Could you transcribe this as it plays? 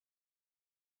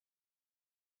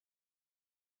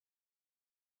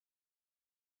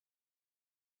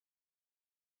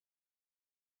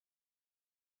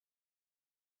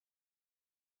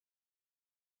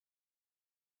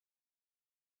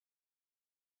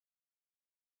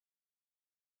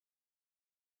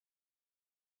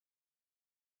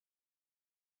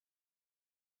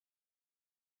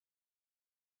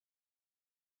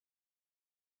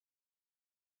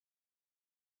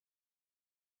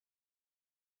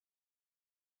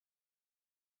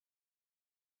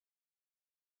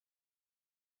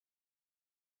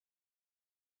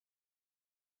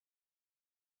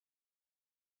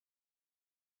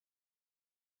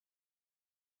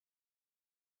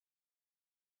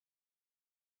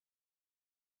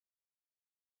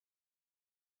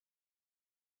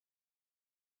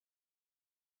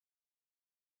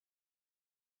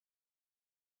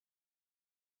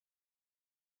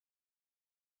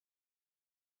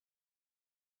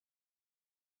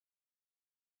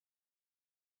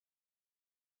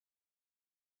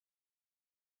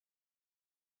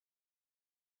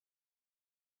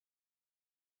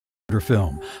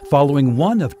film, following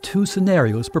one of two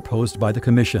scenarios proposed by the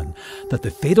commission, that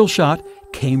the fatal shot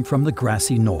came from the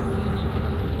grassy knoll.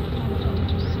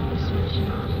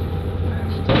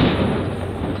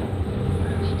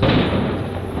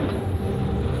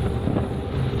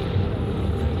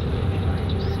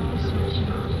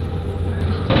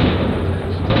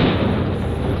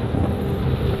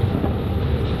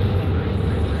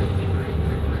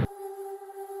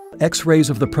 X-rays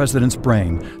of the president's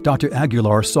brain, Dr.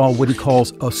 Aguilar saw what he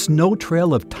calls a snow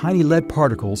trail of tiny lead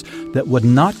particles that would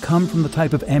not come from the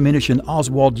type of ammunition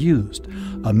Oswald used,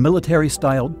 a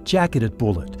military-style jacketed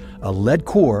bullet, a lead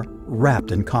core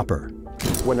wrapped in copper.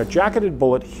 When a jacketed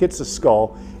bullet hits a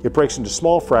skull, it breaks into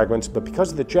small fragments, but because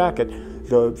of the jacket,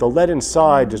 the lead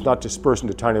inside does not disperse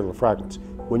into tiny little fragments.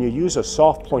 When you use a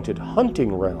soft-pointed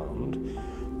hunting round,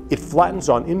 it flattens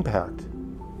on impact,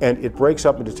 and it breaks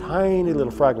up into tiny little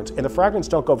fragments, and the fragments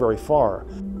don't go very far.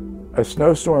 A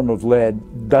snowstorm of lead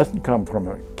can't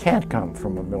come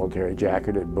from a military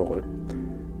jacketed bullet,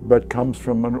 but comes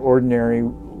from an ordinary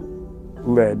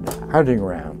lead hunting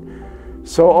round.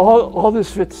 So all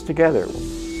this fits together.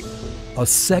 A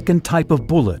second type of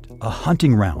bullet, a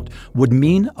hunting round, would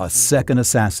mean a second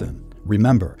assassin.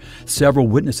 Remember, several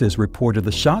witnesses reported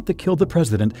the shot that killed the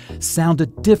president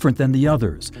sounded different than the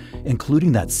others,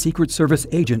 including that Secret Service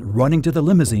agent running to the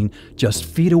limousine just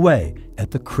feet away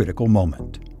at the critical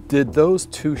moment. Did those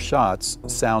two shots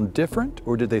sound different,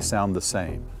 or did they sound the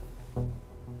same?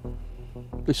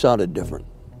 They sounded different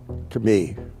to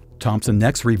me. Thompson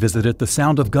next revisited the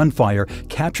sound of gunfire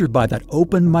captured by that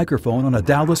open microphone on a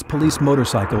Dallas police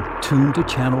motorcycle tuned to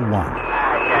Channel 1.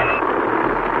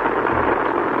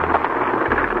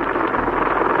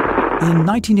 In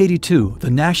 1982, the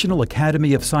National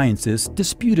Academy of Sciences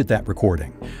disputed that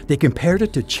recording. They compared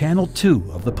it to Channel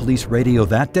 2 of the police radio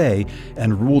that day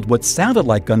and ruled what sounded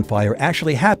like gunfire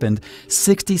actually happened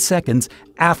 60 seconds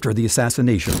after the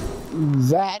assassination.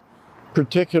 That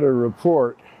particular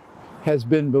report has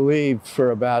been believed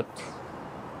for about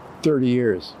 30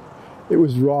 years. It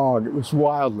was wrong. It was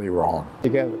wildly wrong.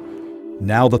 Together.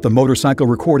 Now that the motorcycle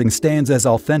recording stands as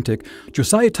authentic,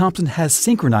 Josiah Thompson has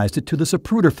synchronized it to the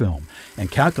Zapruder film and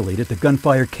calculated the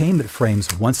gunfire came at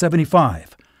frames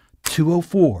 175,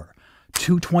 204,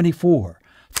 224,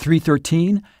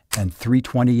 313, and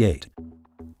 328.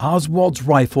 Oswald's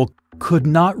rifle could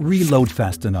not reload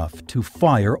fast enough to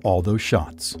fire all those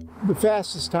shots. The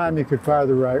fastest time you could fire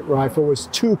the rifle was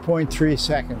 2.3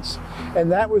 seconds,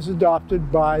 and that was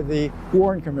adopted by the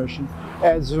Warren Commission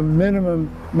as a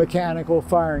minimum mechanical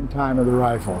firing time of the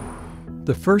rifle.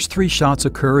 The first three shots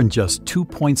occur in just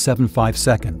 2.75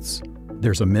 seconds.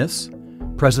 There's a miss.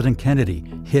 President Kennedy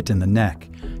hit in the neck.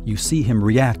 You see him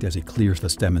react as he clears the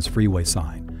Stemmons freeway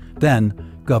sign.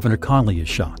 Then Governor Connally is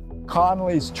shot.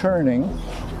 Connally's turning,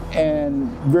 and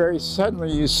very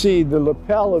suddenly you see the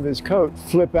lapel of his coat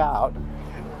flip out,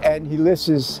 and he lifts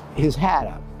his hat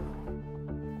up.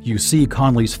 You see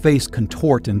Connally's face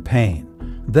contort in pain.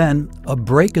 Then a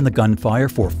break in the gunfire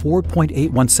for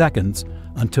 4.81 seconds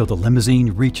until the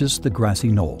limousine reaches the grassy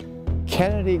knoll.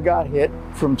 Kennedy got hit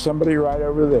from somebody right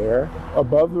over there,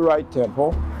 above the right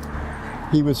temple.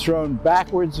 He was thrown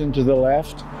backwards into the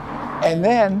left, and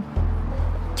then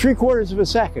 3/4 of a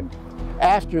second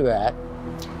after that,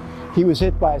 he was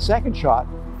hit by a second shot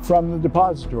from the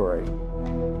depository.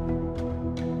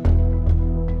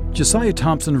 Josiah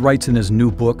Thompson writes in his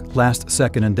new book, Last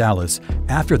Second in Dallas,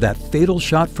 after that fatal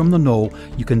shot from the knoll,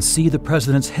 you can see the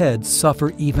president's head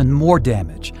suffer even more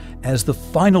damage as the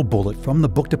final bullet from the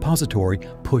book depository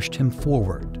pushed him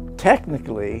forward.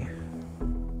 Technically,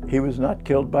 he was not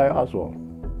killed by Oswald.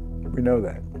 We know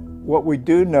that. What we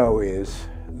do know is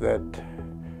that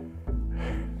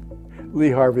Lee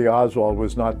Harvey Oswald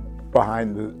was not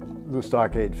behind the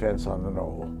stockade fence on the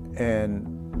knoll. And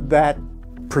that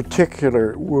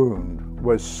particular wound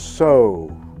was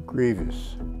so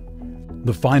grievous.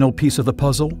 The final piece of the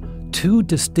puzzle, two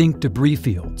distinct debris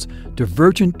fields,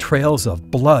 divergent trails of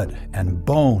blood and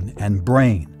bone and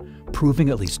brain, proving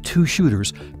at least two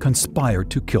shooters conspired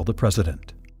to kill the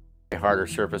president. A harder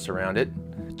surface around it.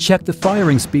 Check the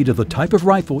firing speed of the type of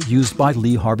rifle used by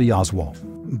Lee Harvey Oswald.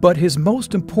 But his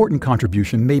most important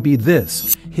contribution may be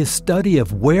this, his study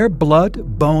of where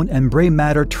blood, bone, and brain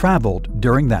matter traveled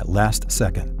during that last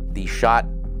second. The shot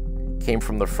came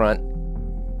from the front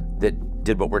that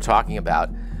did what we're talking about,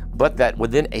 but that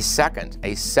within a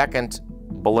second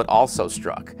bullet also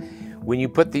struck. When you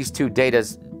put these two data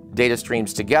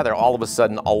streams together, all of a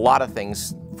sudden a lot of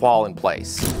things fall in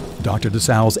place. Dr.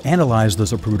 DeSalles analyzed the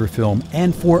Zapruder film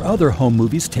and 4 other home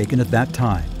movies taken at that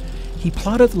time. he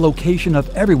plotted the location of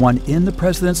everyone in the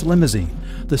president's limousine,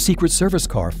 the Secret Service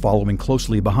car following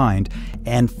closely behind,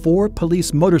 and 4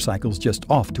 police motorcycles just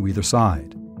off to either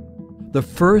side. The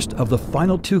first of the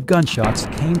final 2 gunshots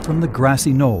came from the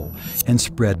grassy knoll and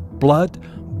spread blood,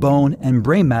 bone, and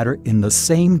brain matter in the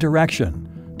same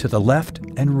direction, to the left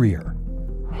and rear.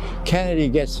 Kennedy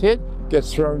gets hit,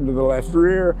 gets thrown to the left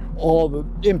rear, all the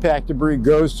impact debris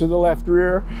goes to the left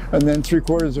rear, and then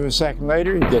 3/4 of a second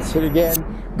later, he gets hit again,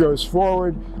 goes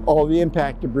forward, all the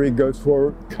impact debris goes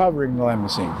forward, covering the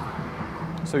limousine.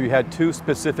 So you had 2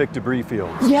 specific debris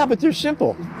fields. Yeah, but they're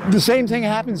simple. The same thing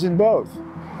happens in both.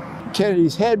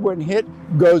 Kennedy's head, when hit,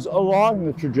 goes along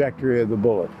the trajectory of the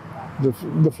bullet,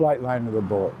 the flight line of the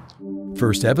bullet.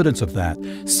 First evidence of that,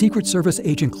 Secret Service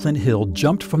agent Clint Hill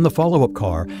jumped from the follow-up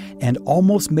car and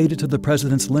almost made it to the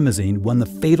president's limousine when the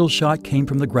fatal shot came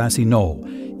from the grassy knoll.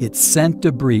 It sent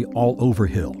debris all over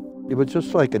Hill. It was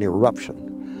just like an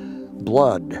eruption.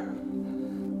 Blood,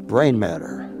 brain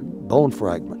matter, bone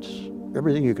fragments,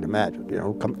 everything you can imagine,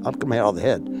 coming out of the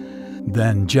head.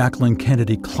 Then Jacqueline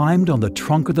Kennedy climbed on the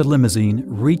trunk of the limousine,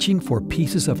 reaching for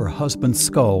pieces of her husband's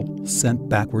skull sent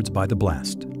backwards by the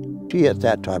blast. She at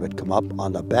that time had come up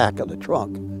on the back of the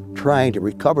trunk trying to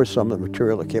recover some of the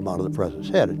material that came out of the president's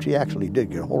head, and she actually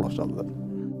did get a hold of some of it.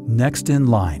 Next in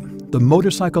line, the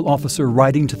motorcycle officer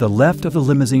riding to the left of the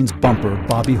limousine's bumper,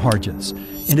 Bobby Hargis.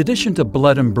 In addition to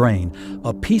blood and brain,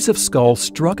 a piece of skull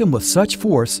struck him with such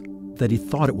force that he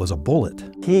thought it was a bullet.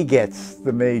 He gets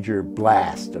the major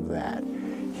blast of that.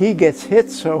 He gets hit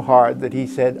so hard that he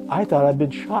said, "I thought I'd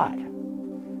been shot."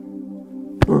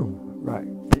 Boom, right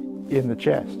in the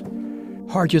chest.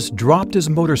 Hargis dropped his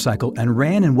motorcycle and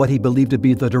ran in what he believed to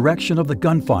be the direction of the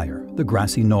gunfire, the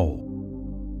grassy knoll.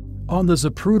 On the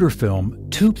Zapruder film,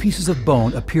 2 pieces of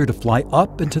bone appear to fly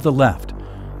up and to the left.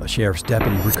 A sheriff's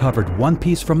deputy recovered 1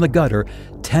 piece from the gutter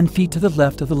 10 feet to the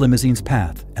left of the limousine's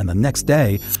path, and the next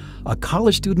day, a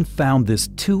college student found this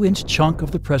 2-inch chunk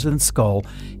of the president's skull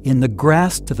in the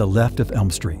grass to the left of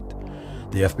Elm Street.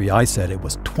 The FBI said it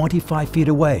was 25 feet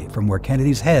away from where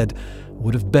Kennedy's head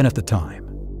would have been at the time.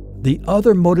 The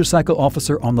other motorcycle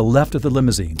officer on the left of the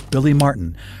limousine, Billy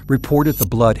Martin, reported the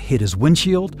blood hit his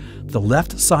windshield, the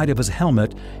left side of his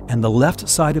helmet, and the left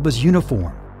side of his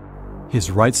uniform. His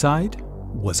right side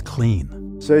was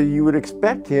clean. So you would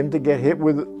expect him to get hit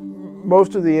with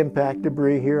most of the impact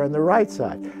debris here on the right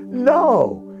side.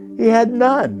 No, he had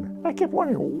none. I kept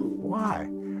wondering, why?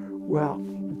 Well,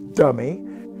 dummy.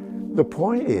 The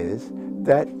point is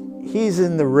that he's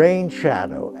in the rain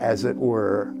shadow, as it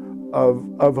were, of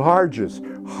Hargis.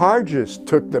 Hargis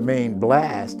took the main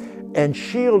blast and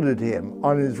shielded him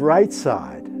on his right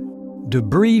side.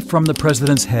 Debris from the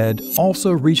president's head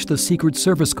also reached the Secret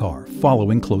Service car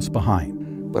following close behind.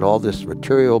 But all this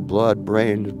material, blood,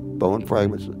 brain, bone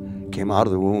fragments came out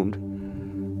of the wound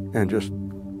and just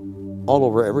all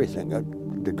over everything.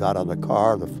 They got on the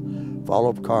car, the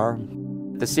follow-up car.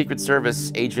 The Secret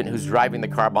Service agent who's driving the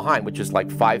car behind, which is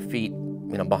like 5 feet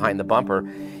behind the bumper,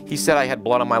 he said I had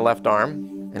blood on my left arm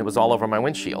and it was all over my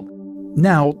windshield.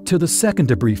 Now to the second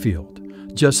debris field.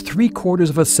 Just 3/4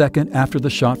 of a second after the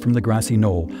shot from the grassy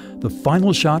knoll, the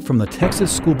final shot from the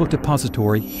Texas School Book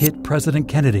Depository hit President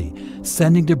Kennedy,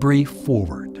 sending debris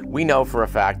forward. We know for a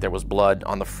fact there was blood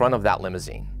on the front of that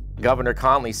limousine. Governor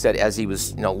Conley said as he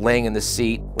was laying in the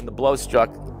seat, when the blow struck,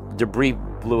 debris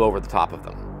blew over the top of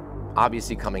them,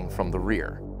 obviously coming from the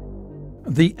rear.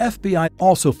 The FBI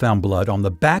also found blood on the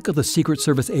back of the Secret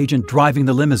Service agent driving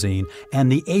the limousine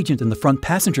and the agent in the front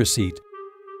passenger seat.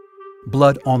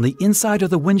 Blood on the inside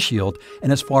of the windshield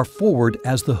and as far forward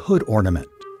as the hood ornament.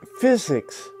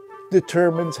 Physics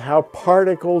determines how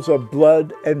particles of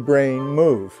blood and brain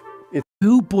move.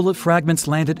 2 bullet fragments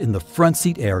landed in the front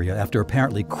seat area after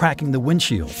apparently cracking the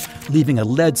windshield, leaving a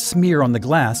lead smear on the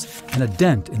glass and a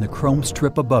dent in the chrome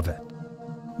strip above it.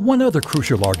 One other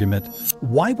crucial argument,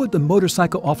 why would the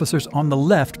motorcycle officers on the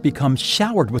left become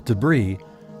showered with debris,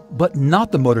 but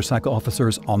not the motorcycle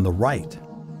officers on the right?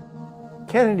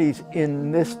 Kennedy's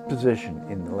in this position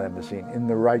in the limousine, in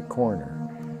the right corner.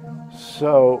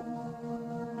 So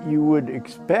you would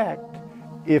expect,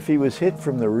 if he was hit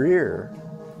from the rear,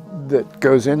 that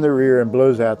goes in the rear and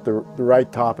blows out the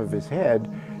right top of his head,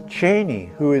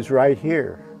 Cheney, who is right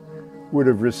here, would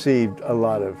have received a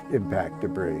lot of impact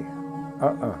debris.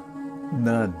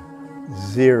 None.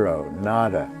 Zero.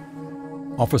 Nada.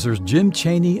 Officers Jim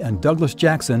Cheney and Douglas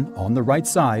Jackson on the right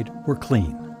side were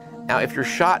clean. Now, if you're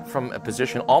shot from a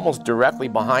position almost directly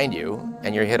behind you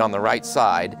and you're hit on the right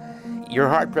side, you're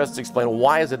hard-pressed to explain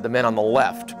why is it the men on the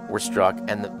left were struck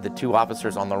and the 2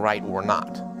 officers on the right were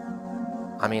not.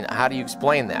 I mean, how do you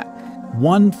explain that?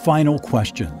 One final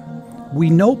question. We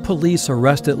know police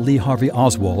arrested Lee Harvey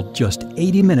Oswald just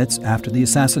 80 minutes after the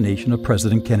assassination of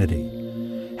President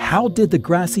Kennedy. How did the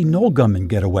grassy knoll gunman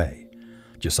get away?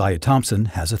 Josiah Thompson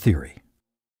has a theory.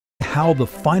 How the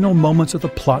final moments of the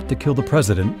plot to kill the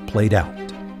president played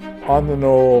out. On the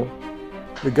knoll,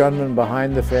 the gunman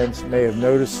behind the fence may have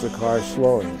noticed the car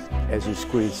slowing as he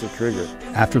squeezed the trigger.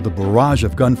 After the barrage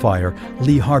of gunfire,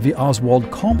 Lee Harvey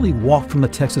Oswald calmly walked from the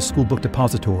Texas School Book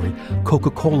Depository,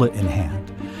 Coca-Cola in hand.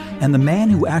 And the man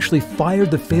who actually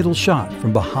fired the fatal shot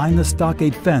from behind the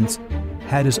stockade fence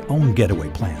had his own getaway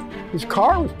plan. His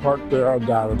car was parked there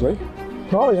undoubtedly.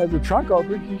 Probably had the trunk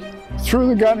open. He threw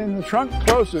the gun in the trunk,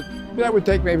 closed it. That would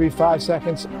take maybe 5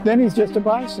 seconds. Then he's just a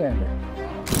bystander.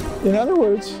 In other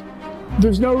words,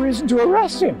 there's no reason to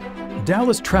arrest him.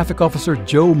 Dallas traffic officer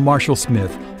Joe Marshall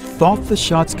Smith thought the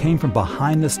shots came from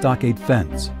behind the stockade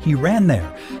fence. He ran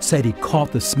there, said he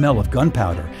caught the smell of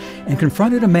gunpowder, and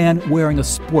confronted a man wearing a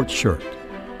sports shirt.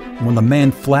 When the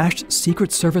man flashed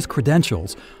Secret Service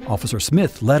credentials, Officer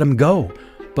Smith let him go,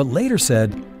 but later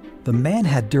said the man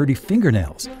had dirty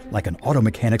fingernails, like an auto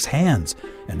mechanic's hands,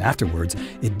 and afterwards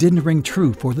it didn't ring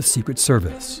true for the Secret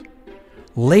Service.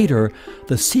 Later,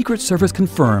 the Secret Service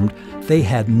confirmed they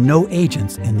had no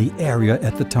agents in the area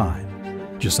at the time.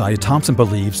 Josiah Thompson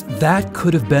believes that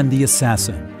could have been the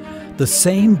assassin, the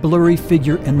same blurry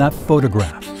figure in that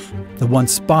photograph, the one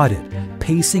spotted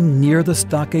pacing near the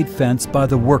stockade fence by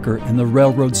the worker in the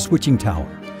railroad switching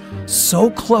tower, so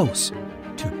close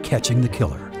to catching the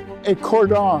killer. A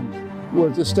cordon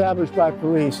was established by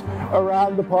police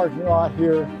around the parking lot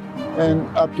here and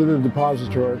up to the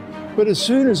depository. But as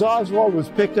soon as Oswald was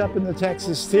picked up in the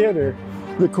Texas Theater,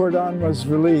 the cordon was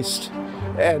released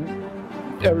and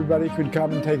everybody could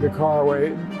come and take a car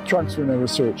away. Trunks were never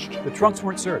searched. The trunks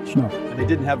weren't searched? No. And they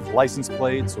didn't have license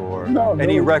plates or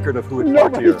any record of who had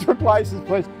parked here? Nobody took license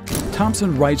plates.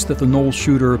 Thompson writes that the knoll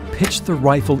shooter pitched the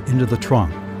rifle into the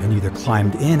trunk and either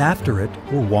climbed in after it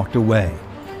or walked away.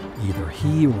 Either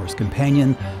he or his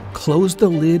companion closed the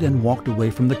lid and walked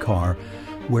away from the car,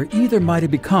 where either might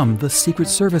have become the Secret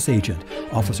Service agent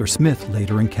Officer Smith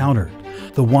later encountered,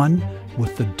 the one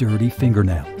with the dirty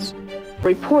fingernails.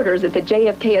 Reporters at the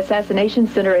JFK Assassination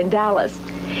Center in Dallas.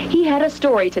 He had a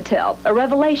story to tell, a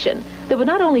revelation that would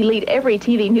not only lead every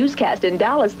TV newscast in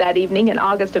Dallas that evening in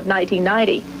August of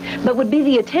 1990, but would be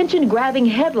the attention-grabbing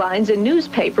headlines in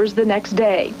newspapers the next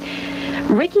day.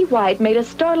 Ricky White made a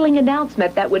startling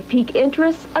announcement that would pique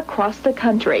interest across the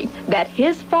country, that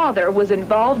his father was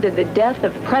involved in the death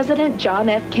of President John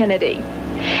F. Kennedy.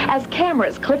 As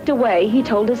cameras clicked away, he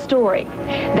told his story,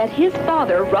 that his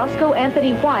father, Roscoe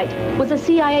Anthony White, was a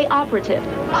CIA operative,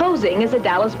 posing as a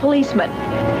Dallas policeman,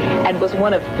 and was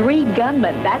one of 3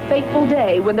 gunmen that fateful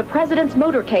day when the president's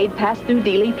motorcade passed through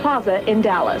Dealey Plaza in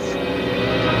Dallas.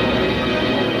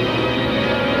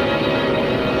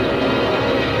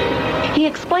 He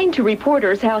explained to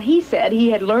reporters how he said he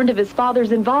had learned of his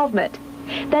father's involvement,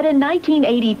 that in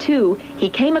 1982, he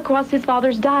came across his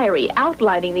father's diary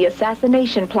outlining the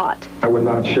assassination plot. I would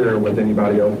not share it with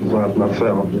anybody else's life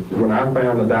myself. When I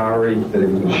found the diary, that it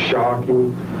was a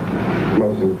shocking,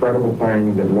 most incredible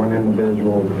thing that one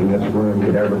individual in this room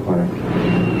could ever think.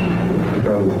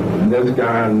 Because this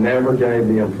guy never gave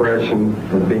the impression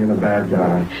of being a bad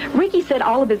guy. Ricky said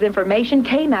all of his information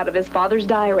came out of his father's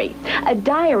diary, a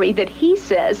diary that he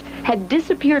says had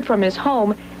disappeared from his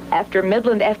home after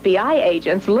Midland FBI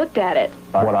agents looked at it.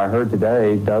 What I heard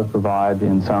today does provide,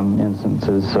 in some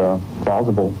instances,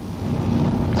 plausible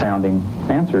sounding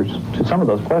answers to some of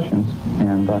those questions,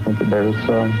 and I think that there's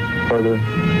further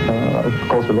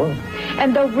closer look.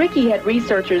 And though Ricky had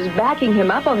researchers backing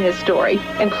him up on his story,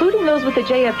 including those with the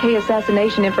JFK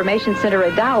Assassination Information Center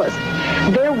in Dallas,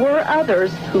 there were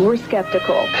others who were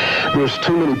skeptical. There's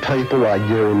too many people like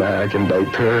Gary Mack and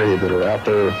Dave Perry that are out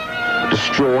there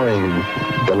destroying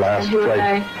the last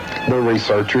great. They're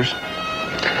researchers,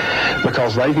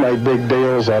 because they've made big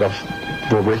deals out of,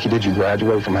 well, Ricky, did you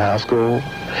graduate from high school?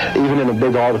 Even in a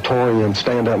big auditorium,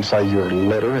 stand up and say you're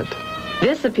illiterate.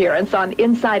 This appearance on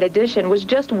Inside Edition was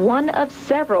just one of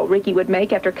several Ricky would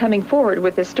make after coming forward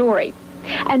with his story.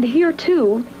 And here,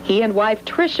 too, he and wife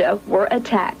Tricia were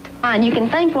attacked. You can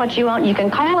think what you want, you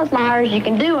can call us liars, you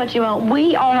can do what you want.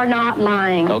 We are not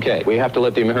lying. Okay, we have to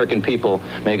let the American people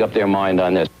make up their mind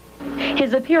on this.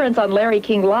 His appearance on Larry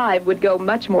King Live would go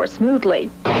much more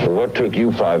smoothly. What took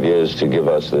you 5 years to give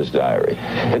us this diary?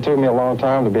 It took me a long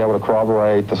time to be able to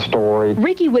corroborate the story.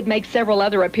 Ricky would make several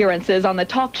other appearances on the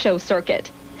talk show circuit.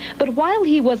 But while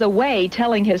he was away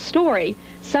telling his story,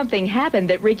 something happened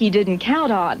that Ricky didn't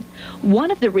count on.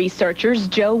 One of the researchers,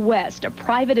 Joe West, a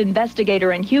private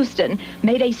investigator in Houston,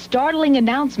 made a startling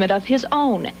announcement of his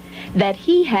own, that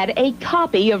he had a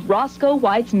copy of Roscoe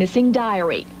White's missing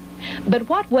diary. But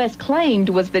what West claimed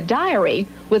was the diary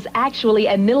was actually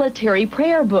a military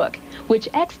prayer book, which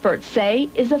experts say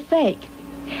is a fake.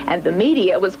 And the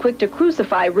media was quick to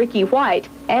crucify Ricky White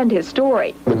and his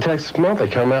story. The Texas Monthly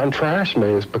come out and trash me.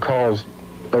 It's because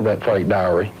of that fake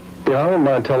diary. You know, I don't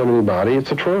mind telling anybody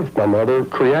it's the truth. My mother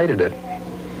created it.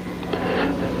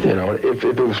 You know, if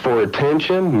it was for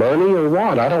attention, money, or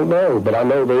what, I don't know. But I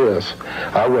know this.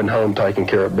 I wasn't home taking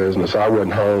care of business. I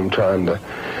wasn't home trying to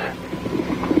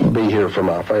be here for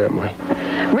my family.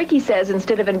 Ricky says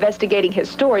instead of investigating his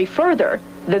story further,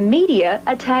 the media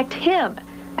attacked him.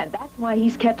 And that's why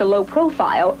he's kept a low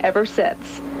profile ever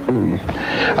since.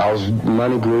 I was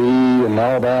money greedy and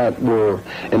all that were,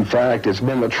 in fact, it's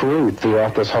been the truth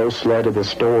throughout this whole sled of the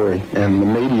story. And the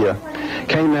media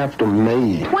came after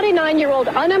me. 29-year-old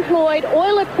unemployed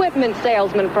oil equipment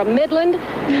salesman from Midland.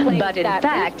 But in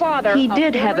fact, he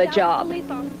did have a job.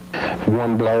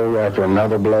 One blow after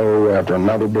another blow after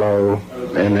another blow,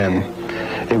 and then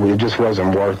it just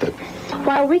wasn't worth it.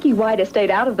 While Ricky White has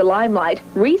stayed out of the limelight,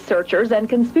 researchers and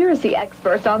conspiracy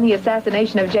experts on the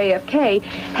assassination of JFK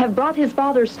have brought his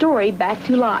father's story back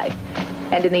to life.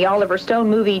 And in the Oliver Stone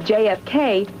movie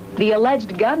JFK, the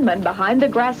alleged gunman behind the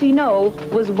grassy knoll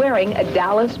was wearing a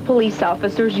Dallas police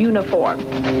officer's uniform.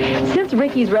 Since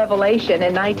Ricky's revelation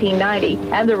in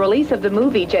 1990 and the release of the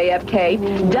movie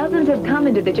JFK, dozens have come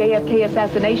into the JFK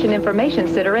Assassination Information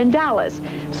Center in Dallas,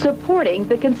 supporting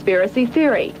the conspiracy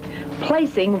theory,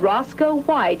 placing Roscoe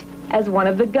White as one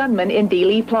of the gunmen in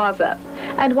Dealey Plaza.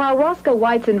 And while Roscoe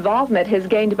White's involvement has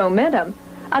gained momentum,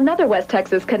 another West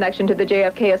Texas connection to the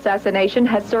JFK assassination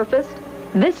has surfaced,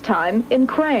 this time in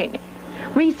Crane.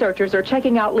 Researchers are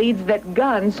checking out leads that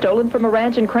guns stolen from a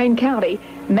ranch in Crane County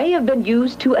may have been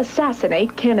used to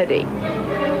assassinate Kennedy.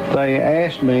 They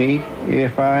asked me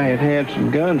if I had had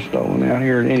some guns stolen out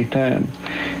here at any time.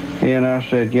 And I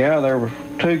said, yeah, there were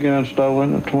 2 guns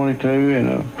stolen, a .22 and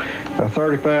a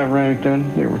 .35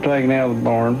 Remington that were taken out of the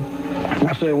barn.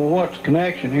 I said, well, what's the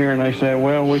connection here? And they said,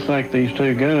 well, we think these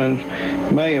 2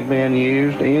 guns may have been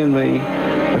used in the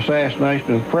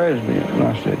assassination of the president. And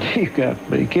I said, you've got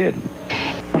to be kidding.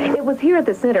 It was here at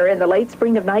the center in the late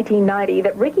spring of 1990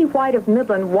 that Ricky White of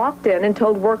Midland walked in and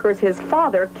told workers his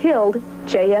father killed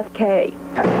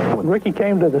JFK. When Ricky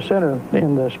came to the center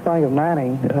in the spring of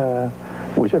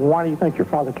 90, we said, why do you think your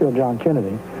father killed John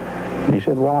Kennedy? And he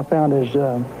said, well, I found his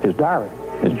diary,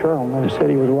 his journal, and it said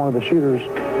he was one of the shooters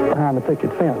behind the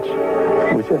picket fence.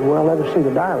 We said, well, let us see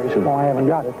the diary. He said, well, I haven't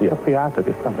got it. The FBI took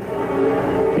it from me.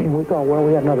 And we thought, well,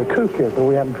 we had another kook here, but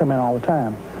we had him come in all the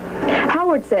time.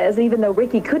 Howard says even though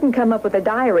Ricky couldn't come up with a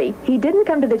diary, he didn't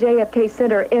come to the JFK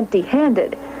Center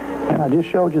empty-handed. And I just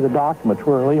showed you the documents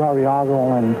where Lee Harvey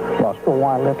Oswald and Roscoe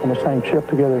White left on the same ship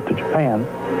together to Japan.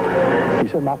 He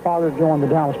said, my father joined the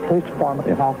Dallas Police Department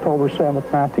in October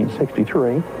 7th,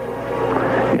 1963.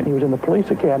 And he was in the police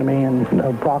academy in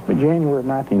approximately January of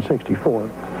 1964.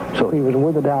 So he was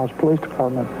with the Dallas Police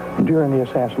Department during the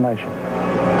assassination.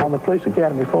 On the police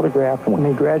academy photograph, when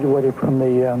he graduated from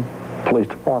the police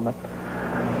department,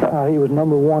 he was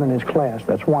number 1 in his class.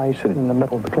 That's why he's sitting in the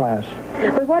middle of the class.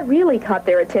 But what really caught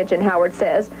their attention, Howard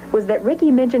says, was that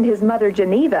Ricky mentioned his mother,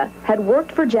 Geneva, had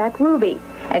worked for Jack Ruby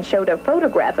and showed a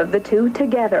photograph of the 2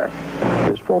 together.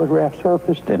 This photograph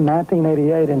surfaced in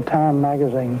 1988 in Time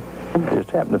magazine.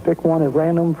 Just happened to pick one at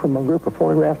random from a group of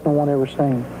photographs no one ever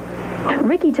seen.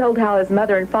 Ricky told how his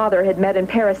mother and father had met in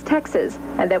Paris, Texas,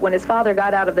 and that when his father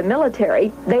got out of the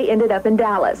military, they ended up in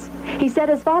Dallas. He said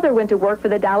his father went to work for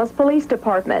the Dallas Police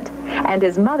Department, and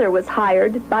his mother was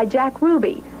hired by Jack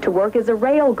Ruby to work as a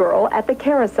rail girl at the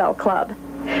Carousel Club.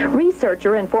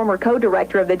 Researcher and former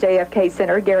co-director of the JFK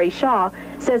Center, Gary Shaw,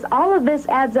 says all of this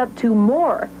adds up to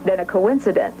more than a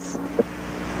coincidence.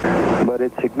 But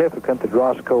it's significant that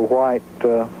Roscoe White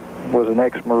was an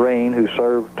ex-Marine who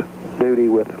served duty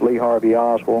with Lee Harvey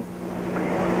Oswald,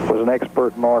 was an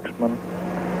expert marksman,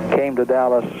 came to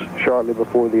Dallas shortly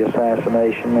before the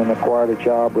assassination and acquired a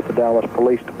job with the Dallas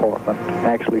Police Department,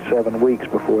 actually 7 weeks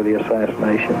before the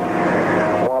assassination,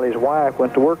 while his wife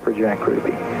went to work for Jack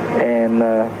Ruby. And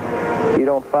you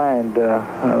don't find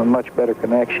a much better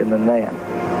connection than that.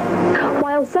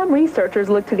 While some researchers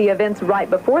look to the events right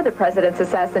before the president's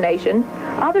assassination,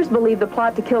 others believe the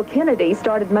plot to kill Kennedy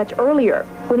started much earlier,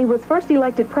 when he was first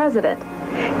elected president.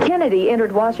 Kennedy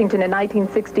entered Washington in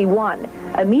 1961,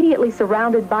 immediately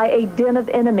surrounded by a den of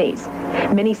enemies.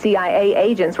 Many CIA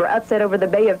agents were upset over the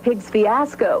Bay of Pigs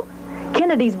fiasco.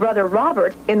 Kennedy's brother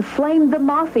Robert inflamed the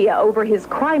mafia over his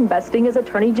crime busting as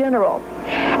Attorney General.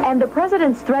 And the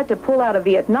president's threat to pull out of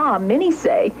Vietnam, many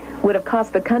say, would have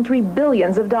cost the country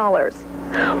billions of dollars.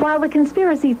 While the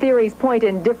conspiracy theories point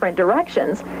in different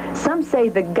directions, some say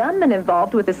the gunman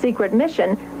involved with the secret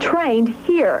mission trained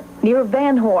here, near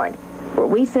Van Horn, where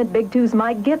we sent Big Two's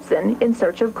Mike Gibson in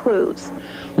search of clues.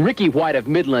 Ricky White of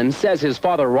Midland says his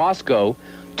father Roscoe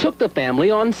took the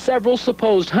family on several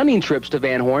supposed hunting trips to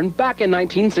Van Horn back in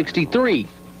 1963.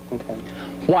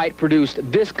 White produced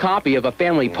this copy of a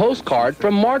family postcard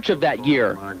from March of that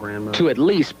year to at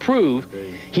least prove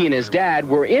he and his dad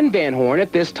were in Van Horn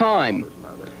at this time.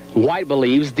 White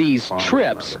believes these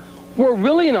trips were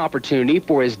really an opportunity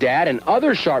for his dad and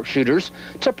other sharpshooters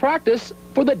to practice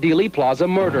for the Dealey Plaza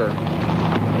murder.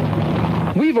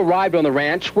 We've arrived on the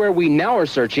ranch where we now are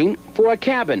searching for a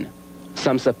cabin,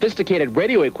 some sophisticated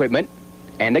radio equipment,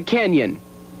 and a canyon.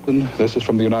 This is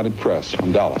from the United Press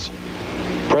from Dallas.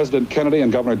 President Kennedy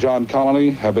and Governor John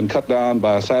Connally have been cut down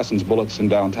by assassins' bullets in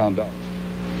downtown Dallas.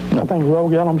 I think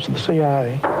rogue elements of the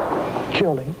CIA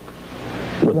killed him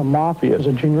with the mafia as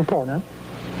a junior partner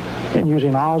and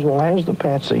using Oswald as the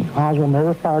patsy. Oswald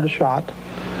never fired a shot,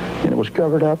 and it was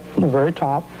covered up from the very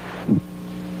top.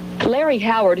 Larry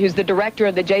Howard, who's the director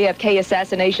of the JFK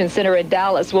Assassination Center in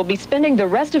Dallas, will be spending the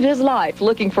rest of his life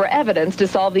looking for evidence to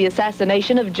solve the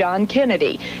assassination of John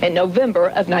Kennedy in November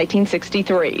of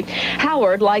 1963.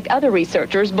 Howard, like other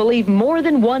researchers, believe more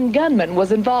than one gunman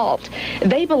was involved.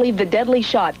 They believe the deadly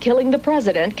shot killing the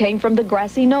president came from the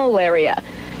Grassy Knoll area.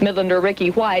 Midlander Ricky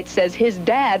White says his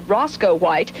dad, Roscoe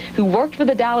White, who worked for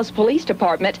the Dallas Police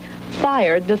Department,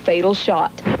 fired the fatal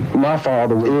shot. My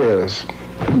father is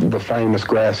the famous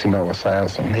Grassy Knoll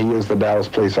assassin. He is the Dallas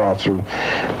police officer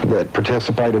that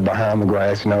participated behind the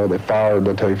Grassy Knoll that fired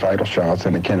the two fatal shots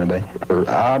into Kennedy.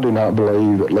 I do not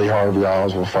believe that Lee Harvey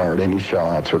Oswald fired any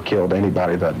shots or killed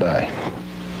anybody that day.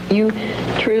 You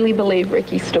truly believe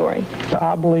Ricky's story?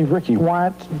 I believe Ricky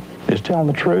White is telling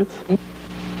the truth.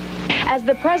 As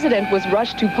the president was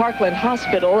rushed to Parkland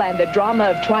Hospital and the drama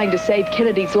of trying to save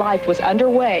Kennedy's life was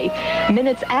underway,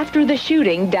 minutes after the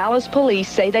shooting, Dallas police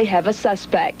say they have a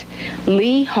suspect,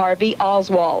 Lee Harvey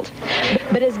Oswald.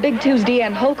 But as Big Two's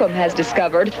Deanne Holcomb has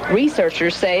discovered,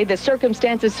 researchers say the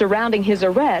circumstances surrounding his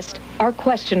arrest are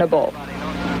questionable.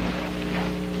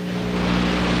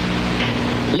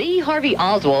 Lee Harvey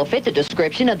Oswald fit the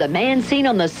description of the man seen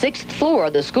on the 6th floor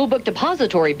of the Schoolbook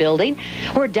Depository building,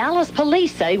 where Dallas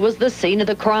police say was the scene of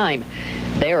the crime.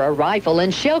 There, a rifle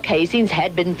and shell casings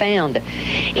had been found.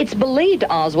 It's believed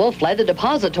Oswald fled the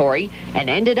depository and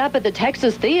ended up at the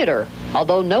Texas Theater,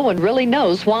 although no one really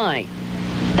knows why.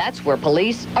 That's where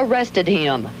police arrested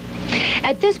him.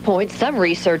 At this point, some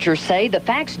researchers say the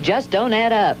facts just don't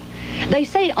add up. They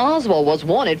say Oswald was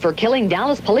wanted for killing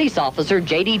Dallas police officer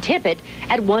J.D. Tippit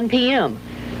at 1 p.m.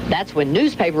 That's when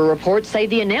newspaper reports say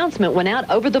the announcement went out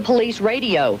over the police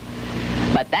radio.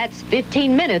 But that's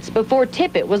 15 minutes before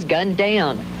Tippit was gunned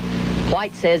down.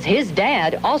 White says his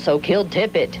dad also killed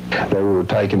Tippit. They were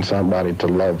taking somebody to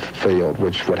Love Field,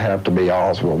 which would have to be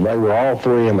Oswald. They were all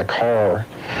three in the car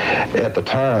at the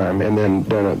time, and then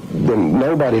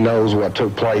nobody knows what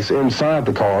took place inside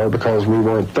the car because we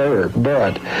weren't there.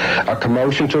 But a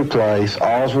commotion took place.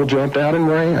 Oswald jumped out and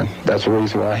ran. That's the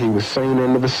reason why he was seen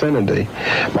in the vicinity.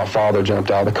 My father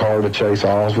jumped out of the car to chase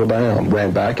Oswald down,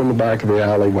 ran back in the back of the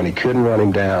alley. When he couldn't run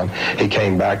him down, he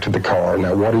came back to the car.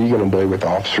 Now, what are you going to do with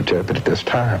Officer Tippit at this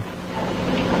time?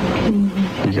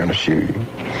 You're going to shoot him.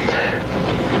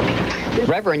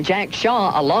 Reverend Jack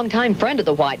Shaw, a longtime friend of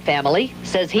the White family,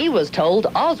 says he was told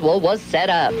Oswald was set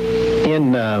up.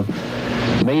 In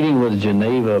meeting with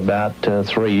Geneva about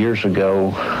 3 years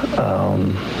ago,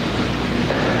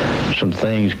 some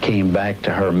things came back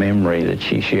to her memory that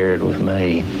she shared with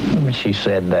me. She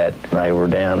said that they were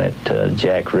down at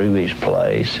Jack Ruby's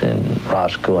place, and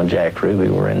Roscoe and Jack Ruby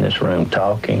were in this room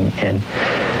talking, and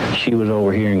she was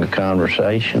overhearing a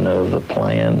conversation of the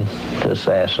plan to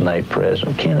assassinate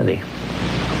President Kennedy.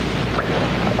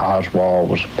 Oswald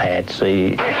was a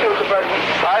patsy.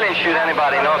 I didn't shoot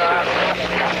anybody, no, sir.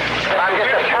 I'm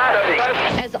just a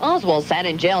patsy. As Oswald sat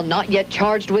in jail, not yet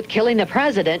charged with killing the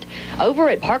president, over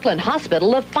at Parkland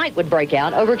Hospital, a fight would break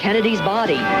out over Kennedy's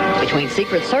body between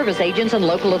Secret Service agents and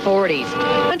local authorities.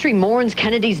 Country mourns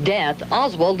Kennedy's death.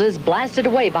 Oswald is blasted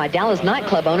away by Dallas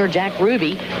nightclub owner Jack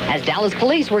Ruby as Dallas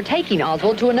police were taking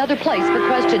Oswald to another place for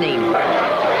questioning.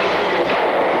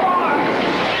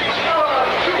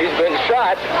 He's been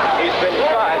shot.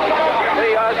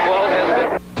 Lee Oswald has been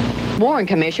Warren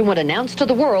Commission would announce to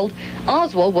the world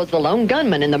Oswald was the lone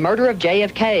gunman in the murder of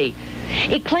JFK.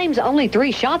 It claims only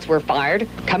 3 shots were fired,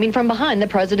 coming from behind the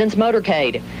president's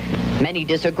motorcade. Many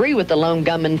disagree with the lone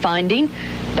gunman finding.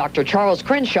 Dr. Charles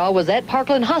Crenshaw was at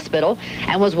Parkland Hospital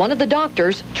and was one of the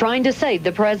doctors trying to save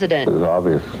the president. It was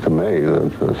obvious to me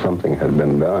that something had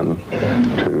been done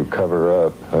to cover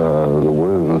up the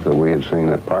wounds that we had seen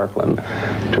at Parkland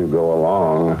to go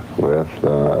along with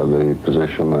the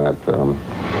position that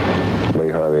Lee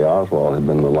Harvey Oswald had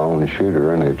been the lone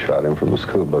shooter and had shot him from the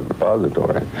school book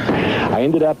depository. I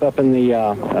ended up in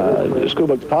the school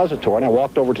book depository, and I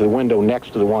walked over to the window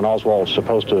next to the one Oswald was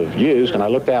supposed to have used, and I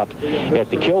looked out at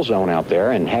the kill zone out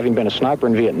there, and having been a sniper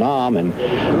in Vietnam and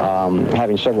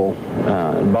having several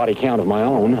body count of my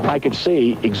own, I could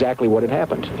see exactly what had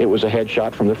happened. It was a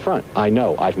headshot from the front. I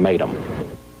know, I've made them.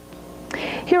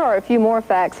 Here are a few more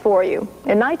facts for you.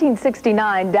 In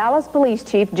 1969, Dallas Police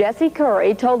Chief Jesse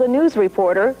Curry told a news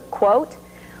reporter, quote,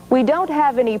 "We don't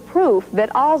have any proof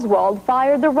that Oswald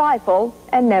fired the rifle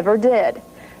and never did.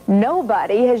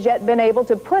 Nobody has yet been able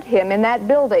to put him in that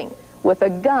building with a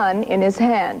gun in his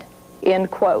hand," end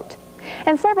quote.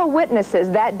 And several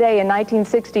witnesses that day in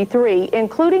 1963,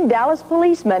 including Dallas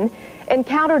policemen,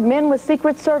 encountered men with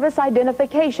Secret Service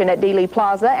identification at Dealey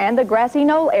Plaza and the Grassy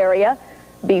Knoll area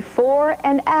before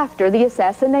and after the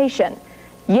assassination.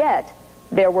 Yet,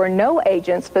 there were no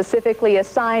agents specifically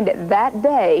assigned that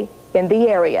day in the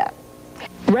area.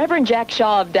 Reverend Jack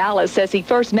Shaw of Dallas says he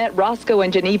first met Roscoe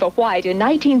and Geneva White in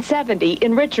 1970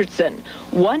 in Richardson,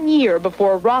 1 year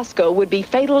before Roscoe would be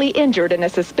fatally injured in a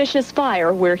suspicious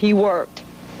fire where he worked.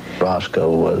 Roscoe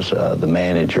was the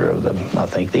manager of I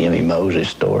think the Emmy Moses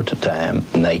store at the time,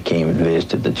 and they came and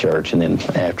visited the church, and then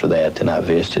after that, then I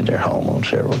visited their home on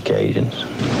several occasions.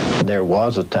 There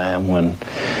was a time when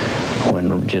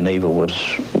Geneva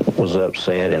was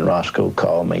upset, and Roscoe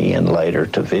called me in later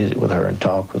to visit with her and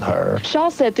talk with her. Shaw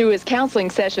said through his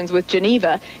counseling sessions with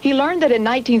Geneva, he learned that in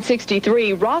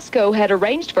 1963, Roscoe had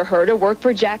arranged for her to work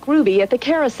for Jack Ruby at the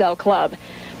Carousel Club,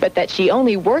 but that she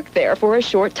only worked there for a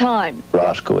short time.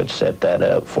 Roscoe had set that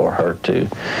up for her to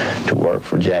work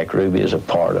for Jack Ruby as a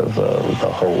part of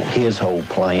his whole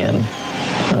plan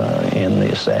in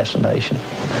the assassination.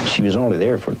 She was only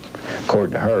there for,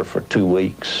 according to her, for 2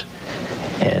 weeks.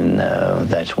 And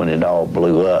that's when it all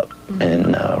blew up,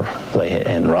 and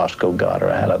Roscoe got her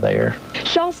out of there.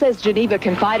 Shaw says Geneva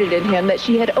confided in him that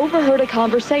she had overheard a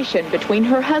conversation between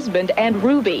her husband and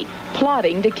Ruby,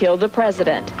 plotting to kill the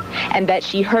president, and that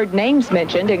she heard names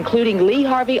mentioned, including Lee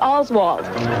Harvey Oswald,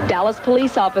 Dallas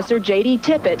police officer J.D.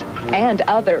 Tippit, and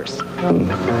others.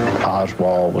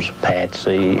 Oswald was a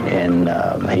patsy, and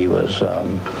he was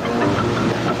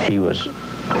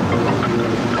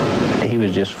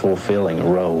just fulfilling a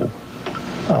role.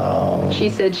 She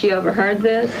said she overheard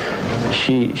this?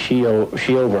 She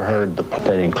overheard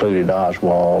that included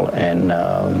Oswald and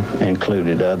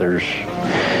included others,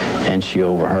 and she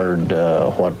overheard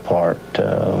what part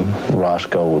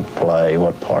Roscoe would play,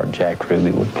 what part Jack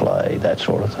Ruby would play, that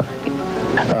sort of thing.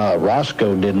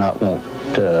 Roscoe did not want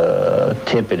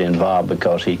Tippit involved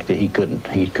because he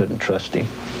couldn't trust him.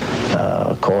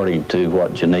 According to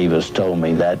what Geneva's told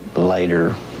me, that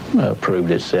later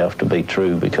proved itself to be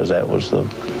true, because that was the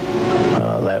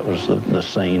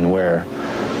scene where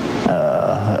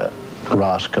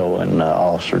Roscoe and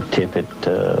Officer Tippit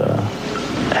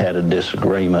had a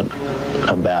disagreement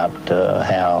about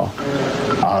how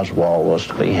Oswald was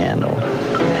to be handled,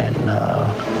 and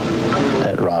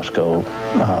that Roscoe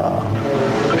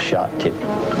shot Tippit.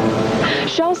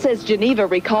 Shaw says Geneva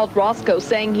recalled Roscoe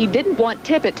saying he didn't want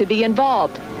Tippit to be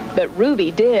involved, but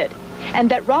Ruby did, and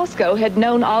that Roscoe had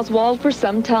known Oswald for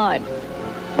some time.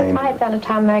 I had found a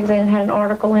Time magazine and had an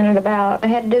article in it about, I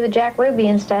had to do with Jack Ruby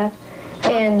and stuff.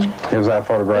 And it was that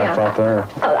photograph right there.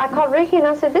 I called Ricky and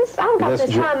I said, I got this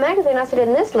Time magazine. I said,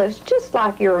 and this looks just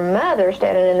like your mother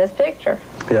standing in this picture.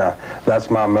 Yeah, that's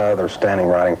my mother standing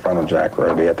right in front of Jack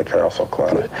Ruby at the Carousel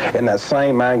Club. In that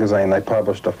same magazine, they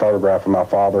published a photograph of my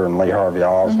father and Lee Harvey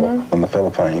Oswald in the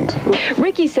Philippines.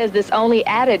 Ricky says this only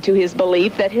added to his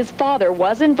belief that his father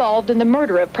was involved in the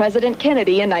murder of President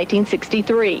Kennedy in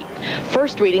 1963.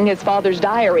 First reading his father's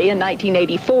diary in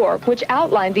 1984, which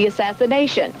outlined the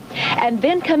assassination, and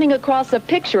then coming across a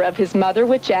picture of his mother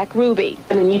with Jack Ruby.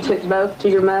 And then you took both to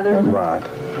your mother? Right.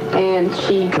 And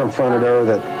she confronted her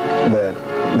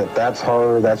that's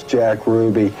her, that's Jack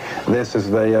Ruby, this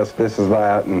is this is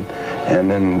that,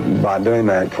 and then by doing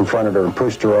that, confronted her and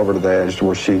pushed her over to the edge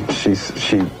where she's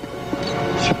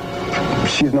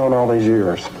known all these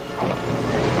years.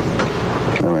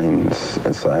 I mean,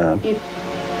 it's sad.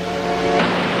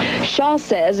 Shaw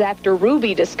says after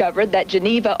Ruby discovered that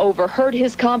Geneva overheard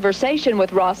his conversation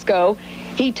with Roscoe,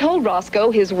 he told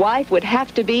Roscoe his wife would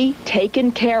have to be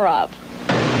taken care of.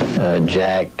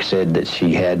 Jack said that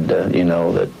she had to,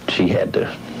 that she had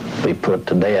to be put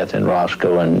to death, and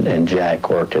Roscoe and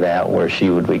Jack worked it out where she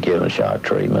would be given shock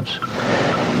treatments.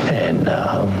 And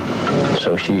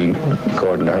so she,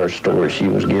 according to her story, she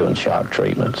was given shock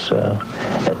treatments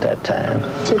at that time.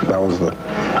 That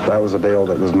was the deal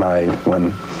that was made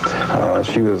when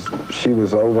she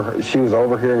was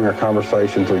overhearing her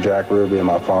conversations with Jack Ruby and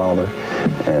my father,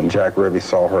 and Jack Ruby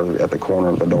saw her at the corner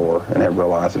of the door and had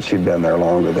realized that she'd been there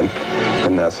longer than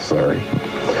necessary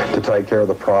to take care of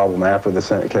the problem after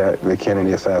the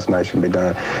Kennedy assassination be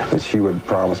done, that she would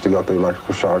promise to go through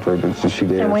electrical shock treatments, and she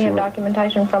did. And we have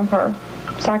documentation from her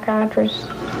psychiatrist.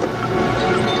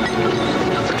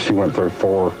 She went through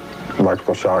 4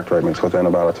 electrical shock treatments within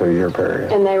about a 2-year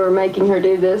period. And they were making her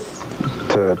do this?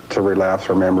 To relapse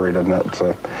her memory,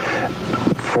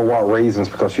 for what reasons?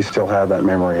 Because she still had that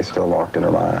memory still locked in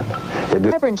her mind.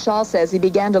 Reverend Shaw says he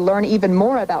began to learn even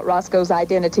more about Roscoe's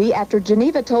identity after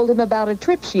Geneva told him about a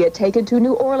trip she had taken to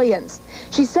New Orleans.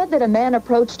 She said that a man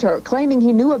approached her claiming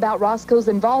he knew about Roscoe's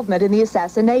involvement in the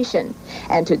assassination,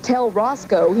 and to tell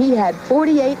Roscoe he had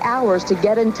 48 hours to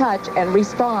get in touch and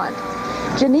respond.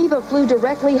 Geneva flew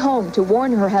directly home to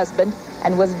warn her husband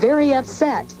and was very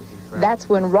upset. That's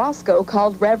when Roscoe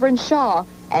called Reverend Shaw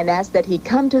and asked that he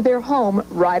come to their home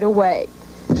right away.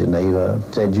 Geneva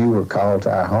said you were called to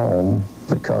our home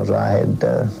because I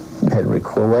had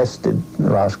requested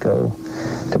Roscoe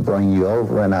to bring you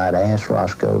over, and I'd asked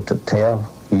Roscoe to tell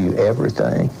you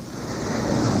everything,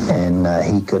 and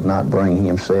he could not bring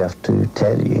himself to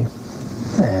tell you,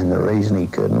 and the reason he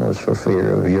couldn't was for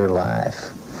fear of your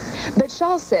life. But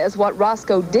Shaw says what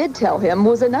Roscoe did tell him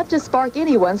was enough to spark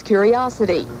anyone's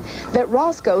curiosity. That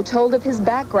Roscoe told of his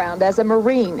background as a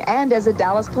Marine and as a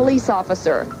Dallas police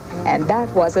officer. And that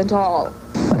wasn't all.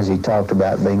 As he talked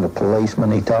about being a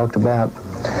policeman, he talked about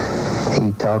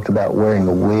wearing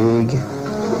a wig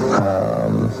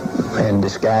and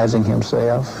disguising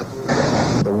himself.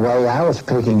 The way I was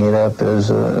picking it up is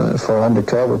for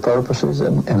undercover purposes,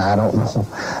 and I don't know.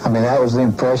 I mean, that was the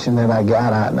impression that I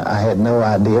got. I had no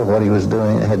idea what he was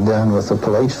had done with the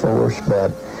police force,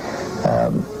 but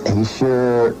he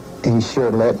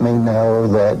sure let me know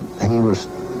that he was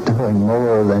doing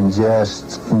more than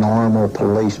just normal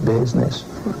police business.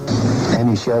 And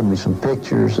he showed me some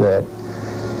pictures that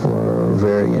were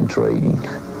very intriguing.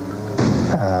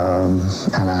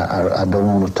 And I don't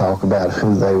want to talk about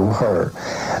who they were,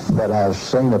 but I've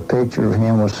seen a picture of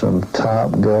him with some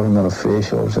top government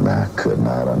officials, and I could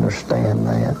not understand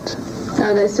that.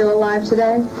 Are they still alive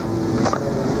today?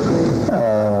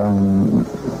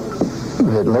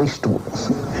 At least,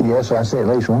 yes, I say at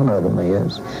least one of them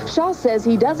is. Shaw says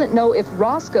he doesn't know if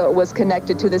Roscoe was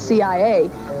connected to the CIA,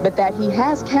 but that he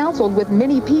has counseled with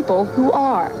many people who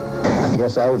are.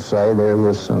 Yes, I would say there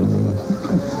was some,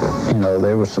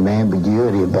 there was some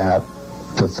ambiguity about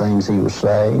the things he was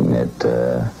saying that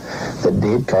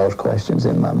did cause questions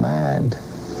in my mind.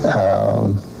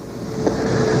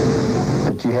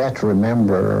 But you have to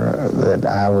remember that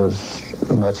I was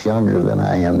much younger than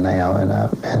I am now, and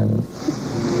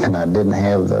I didn't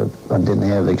have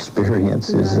the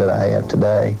experiences that I have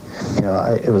today.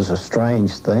 It was a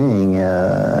strange thing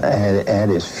at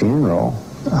his funeral.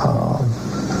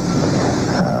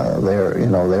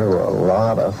 There were a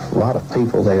lot of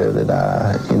people there that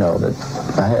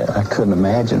I couldn't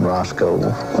imagine Roscoe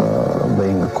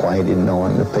being acquainted,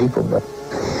 knowing the people. But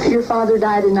your father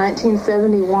died in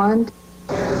 1971.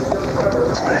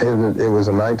 It was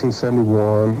in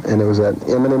 1971, and it was at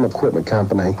M&M Equipment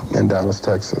Company in Dallas,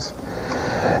 Texas.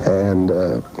 And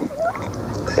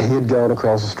he had gone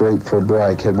across the street for a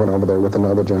break, had went over there with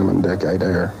another gentleman, Dick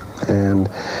Adair. And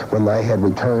when they had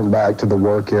returned back to the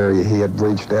work area, he had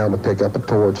reached down to pick up a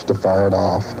torch to fire it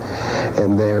off.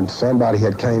 And then somebody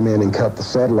had came in and cut the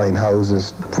acetylene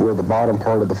hoses where the bottom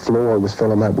part of the floor was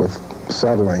filling up with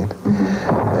acetylene.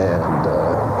 And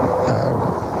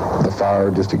the fire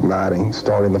just igniting,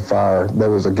 starting the fire. There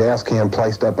was a gas can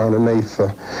placed up underneath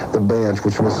the bench,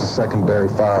 which was the secondary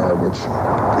fire, which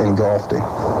engulfed him.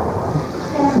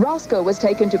 Roscoe was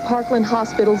taken to Parkland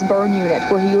Hospital's burn unit,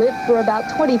 where he lived for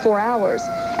about 24 hours,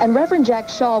 and Reverend Jack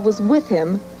Shaw was with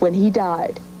him when he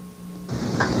died.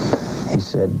 He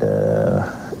said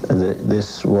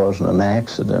this wasn't an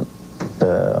accident.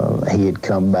 He had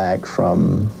come back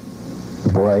from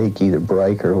either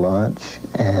break or lunch,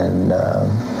 and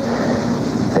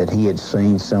that he had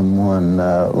seen someone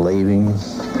leaving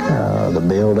the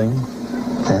building,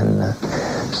 and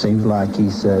seems like he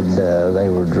said they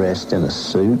were dressed in a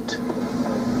suit,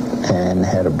 and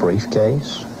had a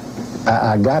briefcase.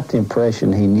 I got the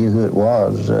impression he knew who it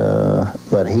was,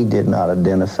 but he did not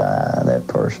identify that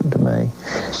person to me.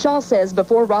 Shaw says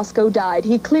before Roscoe died,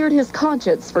 he cleared his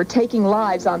conscience for taking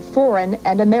lives on foreign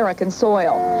and American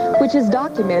soil, which is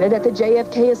documented at the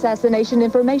JFK Assassination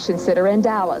Information Center in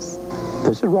Dallas.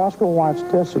 This is Roscoe White's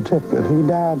death certificate. He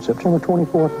died September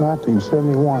 24th,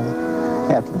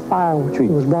 1971. After the fire, which he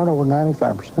was burned over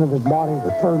 95% of his body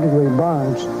with third-degree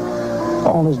burns.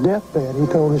 On his deathbed, he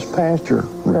told his pastor,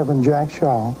 Reverend Jack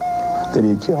Shaw, that he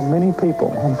had killed many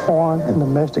people on foreign and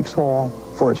domestic soil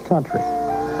for his country.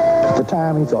 At the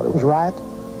time, he thought it was right,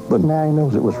 but now he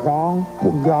knows it was wrong.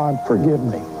 Would God forgive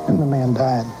me? And the man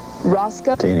died.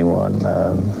 Roscoe? To anyone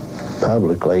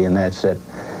publicly, and that's that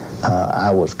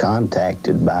I was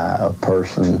contacted by a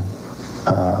person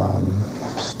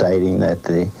stating that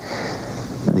the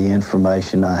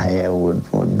information I have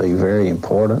would be very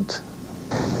important.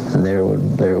 There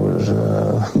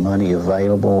was money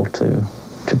available to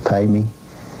pay me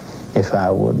if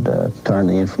I would turn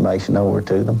the information over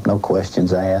to them, no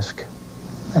questions asked.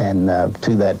 And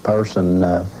to that person,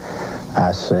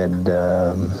 I said,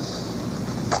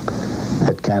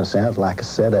 that kind of sounds like a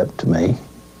setup to me.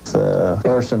 The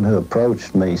person who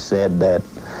approached me said that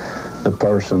the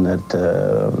person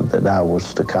that I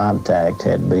was to contact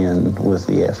had been with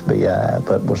the FBI,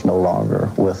 but was no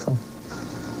longer with them.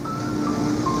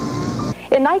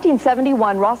 In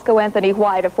 1971, Roscoe Anthony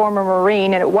White, a former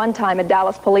Marine and at one time a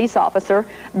Dallas police officer,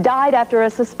 died after a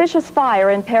suspicious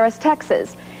fire in Paris,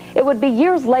 Texas. It would be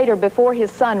years later before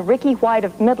his son, Ricky White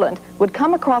of Midland, would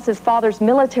come across his father's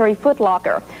military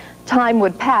footlocker. Time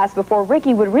would pass before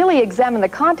Ricky would really examine the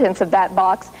contents of that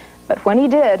box, but when he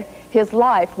did, his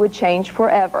life would change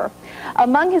forever.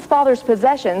 Among his father's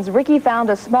possessions, Ricky found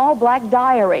a small black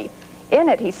diary. In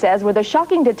it, he says, were the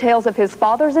shocking details of his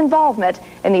father's involvement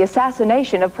in the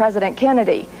assassination of President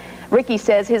Kennedy. Ricky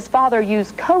says his father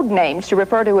used code names to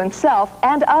refer to himself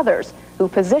and others who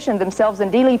positioned themselves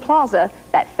in Dealey Plaza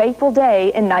that fateful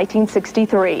day in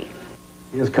 1963.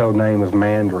 His code name was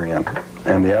Mandarin,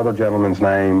 and the other gentleman's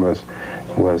name was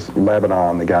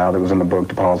Lebanon, the guy that was in the book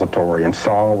depository, and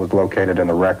Saul was located in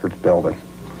the records building.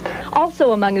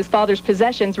 Also among his father's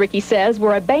possessions, Ricky says,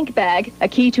 were a bank bag, a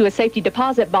key to a safety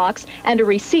deposit box, and a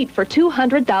receipt for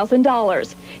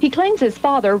 $200,000. He claims his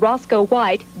father, Roscoe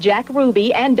White, Jack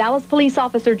Ruby, and Dallas police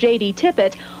officer J.D.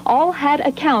 Tippett all had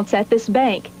accounts at this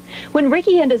bank. When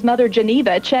Ricky and his mother,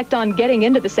 Geneva, checked on getting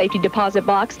into the safety deposit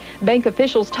box, bank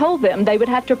officials told them they would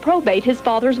have to probate his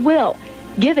father's will,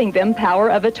 giving them power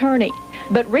of attorney.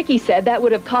 But Ricky said that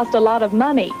would have cost a lot of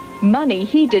money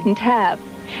he didn't have.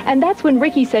 And that's when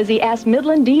Ricky says he asked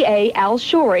Midland DA Al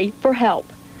Shorey for help.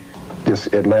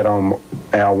 It led on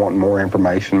Al wanting more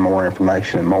information,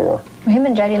 and more. Him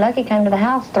and J.D. Lucky came to the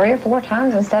house 3 or 4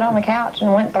 times and sat on the couch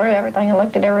and went through everything and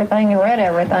looked at everything and read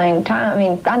everything.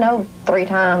 I know 3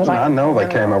 times. I know they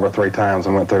came over 3 times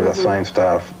and went through the same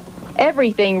stuff.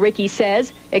 Everything, Ricky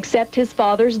says, except his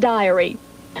father's diary.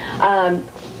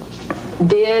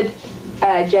 Did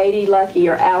J.D. Lucky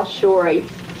or Al Shorey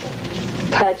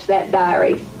touch that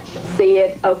diary, see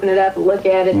it, open it up, look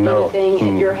at it,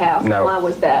 anything at your house? No. Why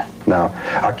was that? No,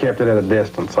 I kept it at a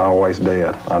distance. I always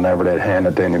did. I never did hand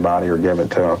it to anybody or give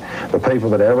it to them. The people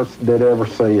that did ever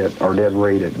see it or did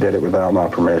read it did it without my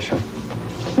permission.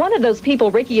 One of those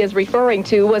people Ricky is referring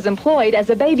to was employed as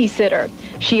a babysitter.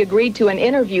 She agreed to an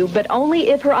interview, but only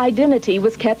if her identity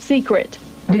was kept secret.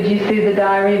 Did you see the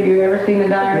diary? Have you ever seen the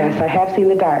diary? Yes, I have seen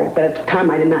the diary, but at the time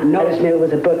I did not know. I just knew it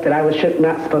was a book that I was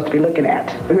not supposed to be looking at.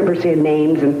 I remember seeing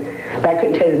names, but I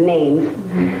couldn't tell you the names.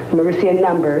 I remember seeing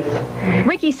numbers.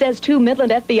 Ricky says 2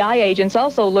 Midland FBI agents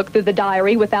also looked through the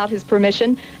diary without his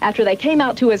permission after they came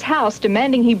out to his house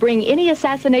demanding he bring any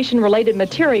assassination-related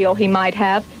material he might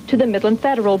have to the Midland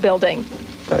Federal Building.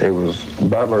 It was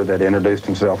Butler that introduced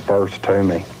himself first to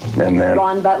me. And then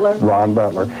Ron Butler? Ron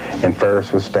Butler. And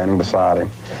Ferris was standing beside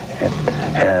him.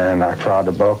 And I tried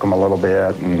to buck him a little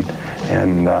bit,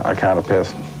 and I kind of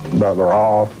pissed Butler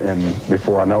off. And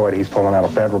before I know it, he's pulling out a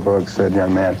federal book, said,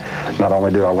 "Young man, not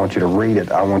only do I want you to read it,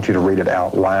 I want you to read it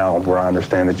out loud where I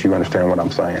understand that you understand what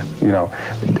I'm saying." You know,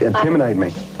 intimidate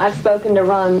me. I've spoken to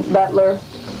Ron Butler.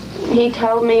 He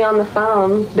told me on the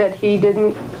phone that he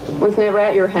was never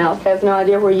at your house, has no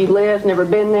idea where you live, never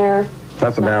been there.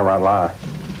 That's a downright lie.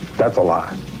 That's a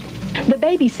lie. The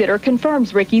babysitter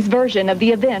confirms Ricky's version of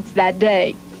the events that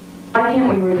day. Why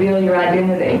can't we reveal your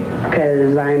identity?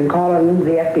 Because I'm calling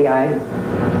the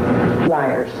FBI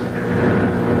liars.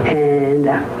 And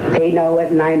they know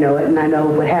it, and I know it, and I know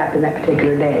what happened that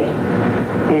particular day.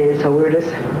 And so we're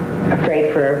just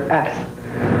afraid for us.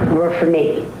 were for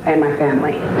me and my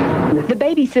family. The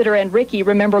babysitter and Ricky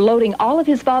remember loading all of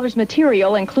his father's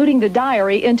material, including the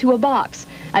diary, into a box,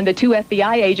 and the 2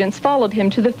 FBI agents followed him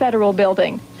to the federal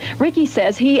building. Ricky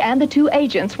says he and the 2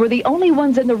 agents were the only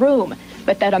ones in the room,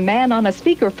 but that a man on a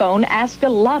speakerphone asked a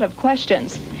lot of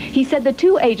questions. He said the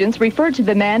 2 agents referred to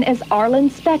the man as Arlen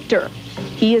Specter.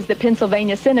 He is the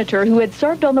Pennsylvania senator who had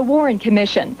served on the Warren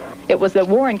Commission. It was the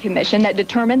Warren Commission that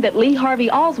determined that Lee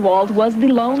Harvey Oswald was the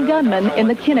lone gunman in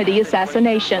the Kennedy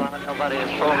assassination.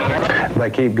 They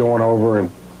keep going over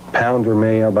and pounding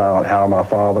me about how my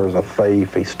father's a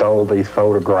thief. He stole these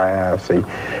photographs.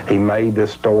 He made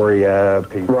this story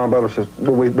up. Ron Butler says,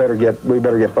 well, we better get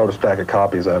photostatic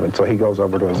copies of it. So he goes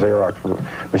over to a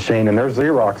Xerox machine, and there's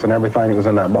Xerox and everything that was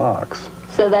in that box.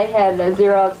 So they had a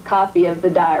Xerox copy of the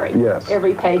diary? Yes.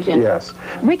 Every page in it? Yes.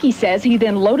 Ricky says he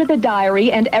then loaded the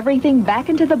diary and everything back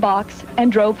into the box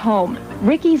and drove home.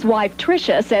 Ricky's wife,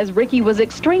 Tricia, says Ricky was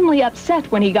extremely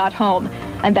upset when he got home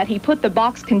and that he put the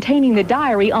box containing the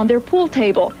diary on their pool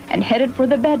table and headed for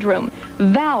the bedroom,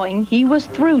 vowing he was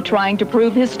through trying to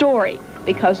prove his story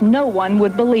because no one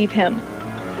would believe him.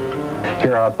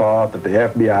 Here I thought that the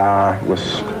FBI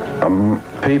was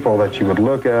people that you would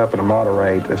look up and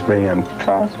moderate as being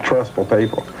trustful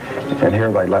people, and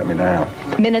here they let me down.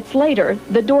 Minutes later,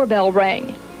 the doorbell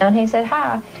rang. And he said,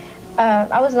 hi.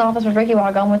 I was in the office with Ricky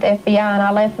while gone with the FBI, and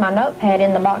I left my notepad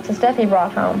in the box of stuff he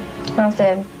brought home. And I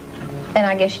said, and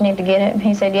I guess you need to get it. And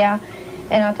he said, yeah.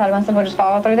 And I told him, I said, we'll just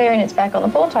follow through there, and it's back on the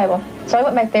pool table. So I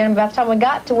went back there, and by the time we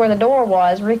got to where the door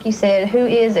was, Ricky said, who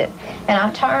is it? And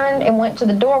I turned and went to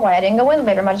the doorway. I didn't go in the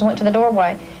bedroom. I just went to the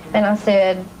doorway. And I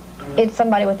said, it's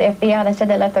somebody with the FBI. They said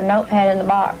they left their notepad in the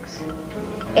box.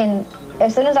 And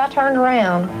as soon as I turned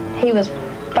around, he was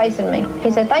facing me.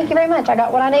 He said, thank you very much. I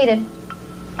got what I needed.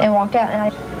 And walked out.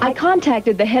 And I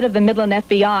contacted the head of the Midland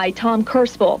FBI, Tom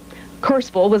Kurspel.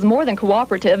 Kurspel was more than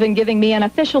cooperative in giving me an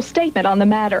official statement on the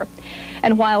matter.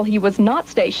 And while he was not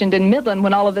stationed in Midland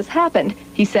when all of this happened,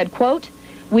 he said, quote,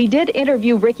 we did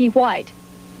interview Ricky White.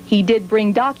 He did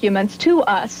bring documents to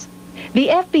us. The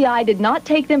FBI did not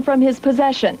take them from his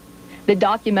possession. The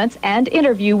documents and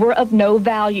interview were of no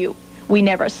value. We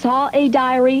never saw a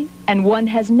diary, and one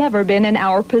has never been in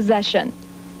our possession.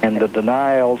 And the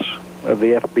denials of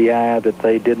the FBI that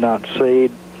they did not see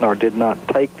or did not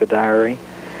take the diary,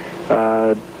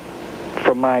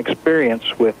 from my experience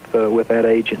with that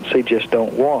agency, just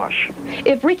don't wash.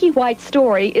 If Ricky White's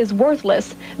story is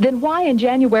worthless, then why in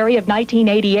January of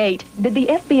 1988 did the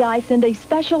FBI send a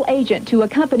special agent to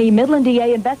accompany Midland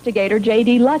DA investigator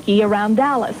J.D. Lucky around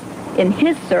Dallas in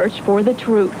his search for the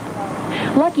truth?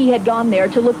 Lucky had gone there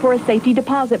to look for a safety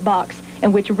deposit box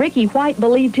in which Ricky White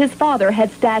believed his father had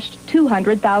stashed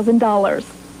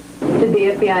 $200,000. Did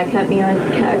the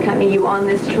FBI accompany you on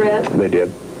this trip? They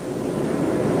did.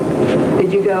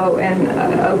 Did you go and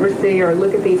oversee or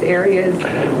look at these areas?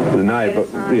 The night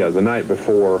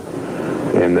before,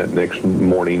 and that next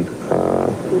morning,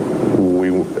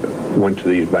 we went to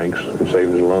these banks and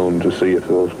savings and loans to see if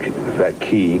that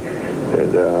key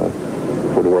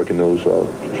would work in those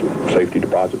safety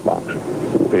deposit boxes.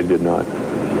 It did not.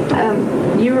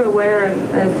 You were aware of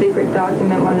a secret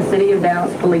document on the City of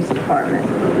Dallas Police Department.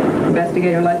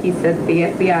 Investigator Lucky said that the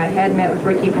FBI had met with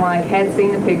Ricky White, had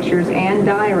seen the pictures and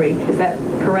diary. Is that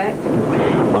correct?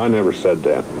 I never said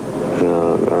that.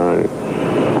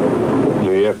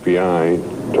 The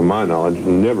FBI, to my knowledge,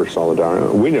 never saw the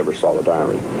diary. We never saw the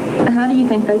diary. How do you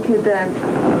think they could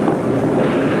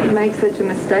make such a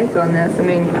mistake on this? I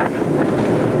mean,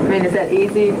 is that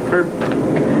easy for...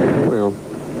 Well,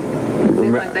 it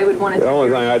seems like they would want to... The only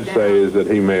thing I'd say is that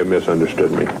he may have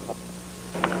misunderstood me.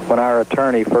 When our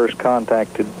attorney first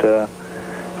contacted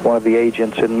one of the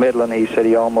agents in Midland, he said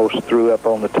he almost threw up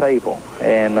on the table.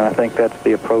 And I think that's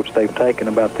the approach they've taken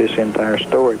about this entire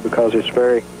story, because it's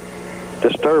very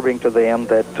disturbing to them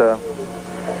that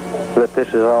this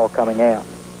is all coming out.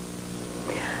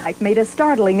 White made a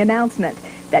startling announcement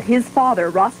that his father,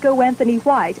 Roscoe Anthony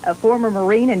White, a former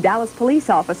Marine and Dallas police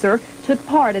officer, took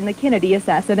part in the Kennedy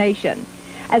assassination.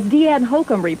 As Deanne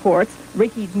Holcomb reports,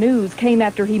 Ricky's news came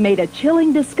after he made a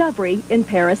chilling discovery in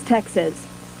Paris, Texas.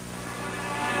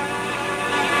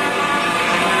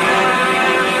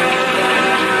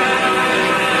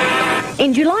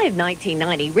 In July of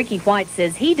 1990, Ricky White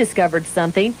says he discovered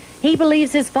something he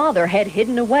believes his father had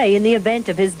hidden away in the event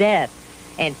of his death.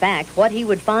 In fact, what he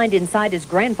would find inside his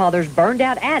grandfather's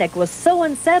burned-out attic was so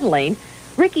unsettling,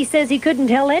 Ricky says he couldn't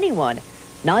tell anyone,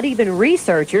 not even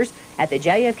researchers at the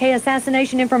JFK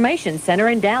Assassination Information Center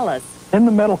in Dallas. In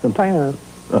the metal container,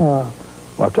 well,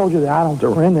 I told you the items that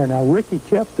were in there. Now, Ricky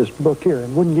kept this book here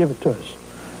and wouldn't give it to us.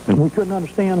 And we couldn't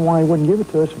understand why he wouldn't give it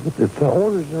to us. If the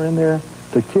orders are in there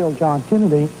to kill John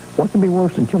Kennedy, what can be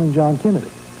worse than killing John Kennedy?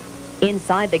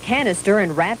 Inside the canister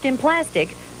and wrapped in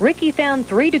plastic, Ricky found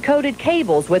 3 decoded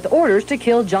cables with orders to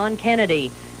kill John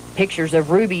Kennedy, pictures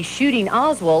of Ruby shooting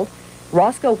Oswald,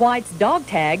 Roscoe White's dog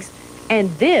tags, and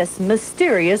this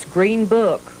mysterious green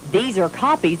book. These are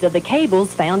copies of the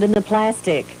cables found in the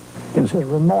plastic. It says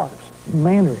remarks in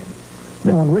Mandarin.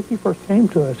 Then when Ricky first came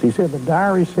to us, he said the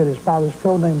diary said his father's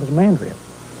code name was Mandarin.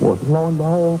 Well, lo and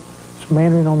behold, it's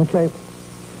Mandarin on the cable.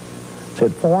 It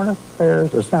said foreign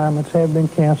affairs assignments have been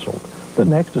canceled. The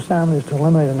next assignment is to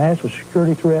eliminate a national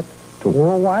security threat to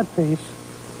worldwide peace.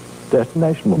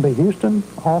 Destination will be Houston,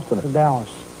 Austin, or Dallas.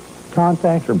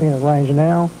 Contacts are being arranged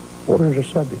now. Orders are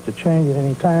subject to change at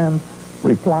any time.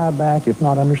 Reply back if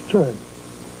not understood.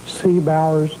 C.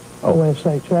 Bowers,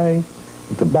 OSHA.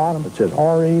 At the bottom it says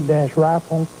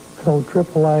RE-rifle, code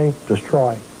AAA,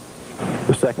 destroy.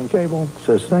 The second cable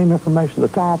says same information at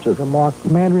the top, says remark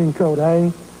Mandarin code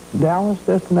A, Dallas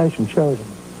destination chosen.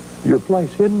 Your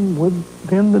place hidden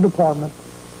within the department.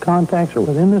 Contacts are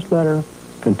within this letter.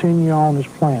 Continue on as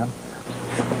planned.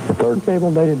 The third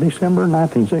cable dated December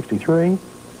 1963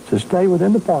 says stay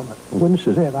within the department.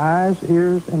 Witnesses have eyes,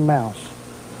 ears, and mouths.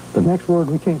 The next word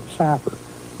we can't decipher.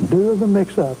 Due to the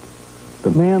mix-up,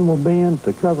 the men will be in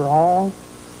to cover all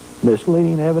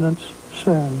misleading evidence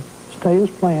soon. Stay as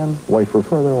planned. Wait for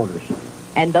further orders.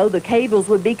 And though the cables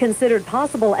would be considered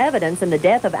possible evidence in the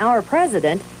death of our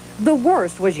president, the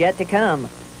worst was yet to come.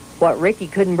 What Ricky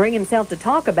couldn't bring himself to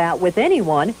talk about with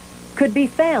anyone could be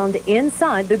found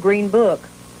inside the Green Book.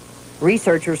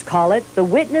 Researchers call it the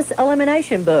Witness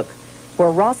Elimination Book,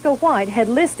 where Roscoe White had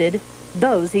listed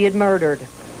those he had murdered.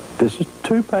 This is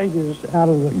 2 pages out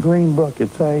of the Green Book.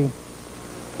 It's a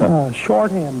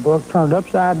shorthand book turned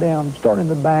upside down, starting in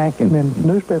the back, and then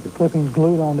newspaper clippings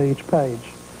glued onto each page.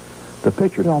 The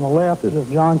picture on the left is of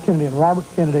John Kennedy and Robert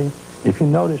Kennedy. If you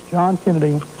notice, John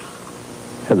Kennedy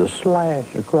has a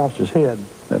slash across his head.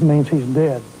 That means he's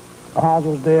dead.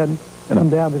 Oswald's dead, and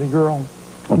undoubtedly the girl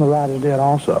on the right is dead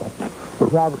also.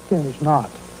 But Robert Kennedy's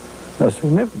not. Now, the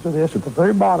significance of this, at the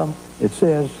very bottom, it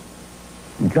says,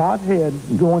 Godhead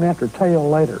going after tail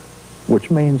later, which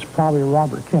means probably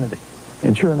Robert Kennedy.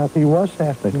 And sure enough, he was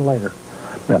assassinated later.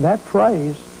 Now, that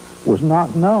phrase was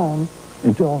not known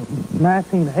until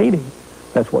 1980.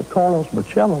 That's what Carlos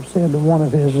Marcello said to one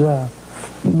of his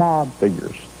mob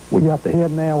figures. We got the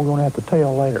head now, we're going to have the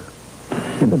tail later.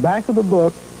 In the back of the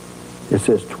book, it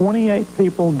says 28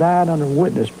 people died under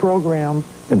witness program,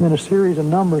 and then a series of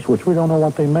numbers which we don't know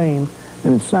what they mean,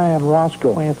 and it's signed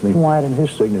Roscoe Anthony White and his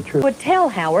signature. Would tell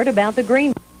Howard about the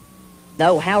Green Book.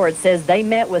 Though Howard says they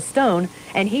met with Stone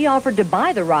and he offered to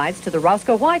buy the rights to the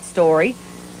Roscoe White story,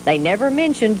 they never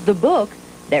mentioned the book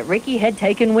that Ricky had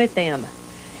taken with them.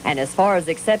 And as far as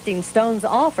accepting Stone's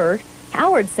offer,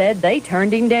 Howard said they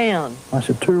turned him down. I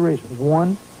said 2 reasons.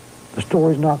 One, the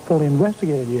story's not fully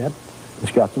investigated yet.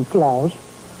 It's got some flaws.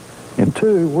 And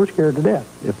 2, we're scared to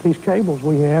death. If these cables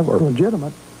we have are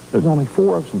legitimate, there's only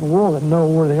 4 of us in the world that know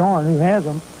where they are and who has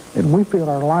them, and we feel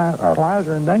our lives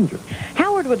are in danger.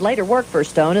 Howard would later work for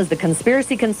Stone as the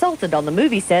conspiracy consultant on the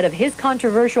movie set of his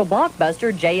controversial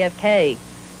blockbuster, JFK.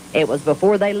 It was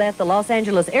before they left the Los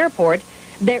Angeles airport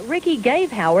that Ricky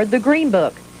gave Howard the Green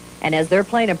Book. And as their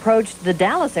plane approached the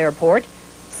Dallas airport,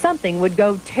 something would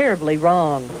go terribly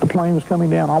wrong. The plane was coming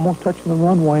down, almost touching the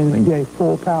runway, and then gave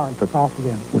full power and took off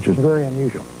again, which is very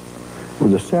unusual. It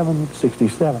was a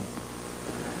 767.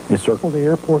 It circled the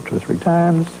airport 2 or 3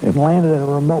 times and landed at a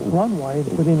remote runway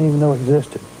that we didn't even know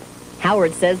existed.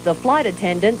 Howard says the flight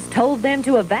attendants told them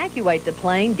to evacuate the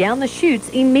plane down the chutes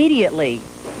immediately.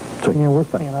 So, we're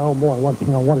thinking, oh boy,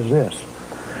 what is this?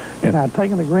 And I'd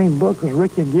taken the Green Book because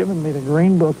Ricky had given me the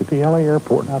Green Book at the LA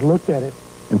airport, and I'd looked at it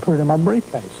and put it in my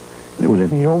briefcase. It was in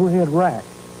the overhead rack.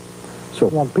 So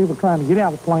when people were trying to get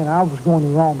out of the plane, I was going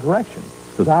the wrong direction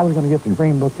because I was going to get the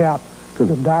Green Book out because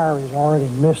the diary is already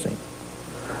missing.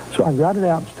 So I got it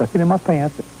out and stuck it in my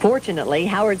pants. Fortunately,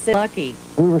 Howard said lucky.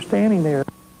 We were standing there.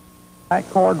 That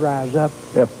car drives up,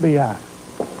 FBI.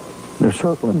 They're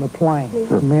circling the plane.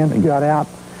 The men that got out.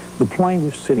 The plane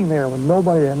was sitting there with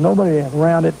nobody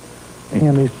around it,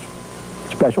 and these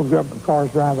special government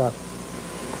cars drive up.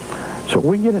 So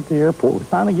we get at the airport. We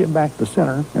finally get back to the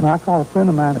center, and I call a friend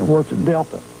of mine that works at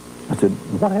Delta. I said,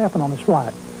 what happened on this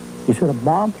flight? He said a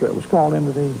bomb threat was called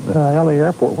into the LA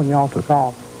airport when y'all took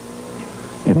off.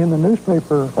 And in the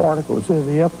newspaper article, it says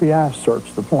the FBI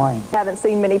searched the plane. Haven't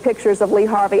seen many pictures of Lee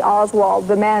Harvey Oswald,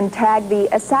 the man tagged the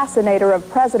assassinator of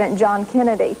President John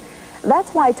Kennedy.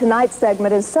 That's why tonight's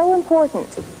segment is so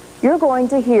important. You're going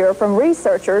to hear from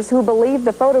researchers who believe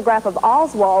the photograph of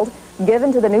Oswald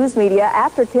given to the news media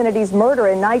after Kennedy's murder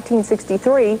in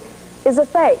 1963 is a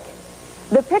fake.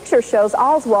 The picture shows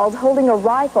Oswald holding a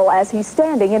rifle as he's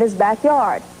standing in his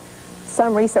backyard.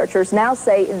 Some researchers now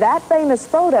say that famous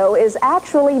photo is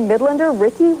actually Midlander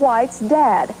Ricky White's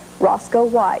dad, Roscoe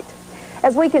White.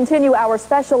 As we continue our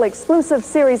special exclusive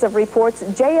series of reports,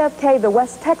 JFK, the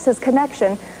West Texas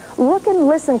Connection, look and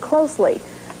listen closely.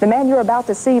 The man you're about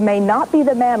to see may not be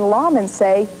the man lawmen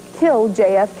say killed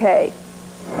JFK.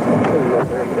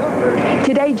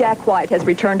 Today, Jack White has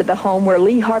returned to the home where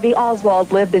Lee Harvey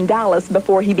Oswald lived in Dallas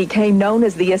before he became known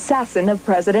as the assassin of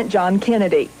President John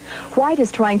Kennedy. White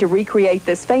is trying to recreate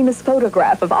this famous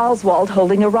photograph of Oswald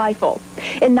holding a rifle.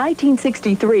 In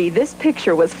 1963, this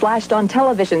picture was flashed on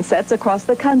television sets across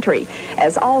the country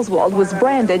as Oswald was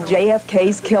branded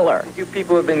JFK's killer. You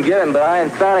people have been given, but I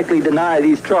emphatically deny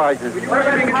these charges.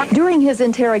 During his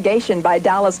interrogation by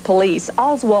Dallas police,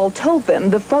 Oswald told them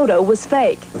the photo was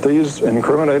fake. These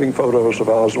incriminating photos of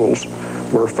Oswald's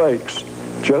were fakes,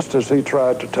 just as he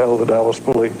tried to tell the Dallas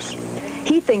police.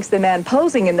 He thinks the man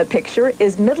posing in the picture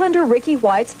is Midlander Ricky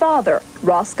White's father,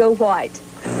 Roscoe White.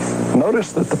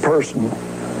 Notice that the person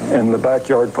in the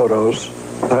backyard photos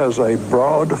has a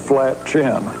broad, flat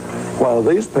chin, while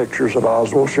these pictures of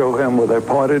Oswald show him with a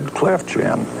pointed, cleft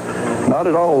chin, not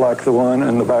at all like the one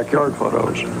in the backyard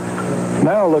photos.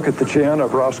 Now look at the chin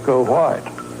of Roscoe White,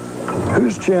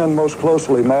 whose chin most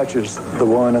closely matches the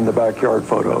one in the backyard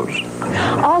photos.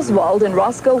 Oswald and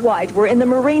Roscoe White were in the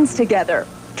Marines together,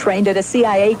 trained at a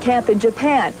CIA camp in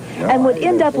Japan, and would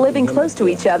end up living close to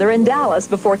each other in Dallas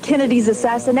before Kennedy's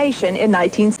assassination in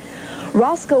 1960.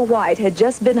 Roscoe White had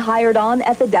just been hired on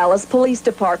at the Dallas Police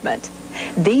Department.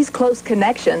 These close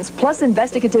connections, plus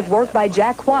investigative work by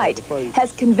Jack White,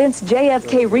 has convinced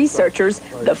JFK researchers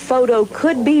the photo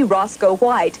could be Roscoe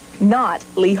White, not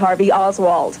Lee Harvey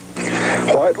Oswald.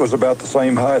 White was about the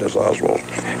same height as Oswald.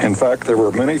 In fact, there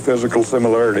were many physical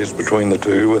similarities between the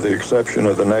two, with the exception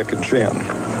of the neck and chin.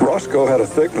 Roscoe had a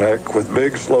thick neck with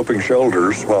big sloping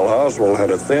shoulders, while Oswald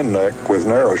had a thin neck with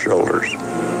narrow shoulders.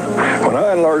 When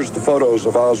I enlarged the photos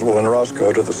of Oswald and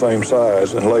Roscoe to the same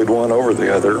size and laid one over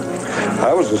the other,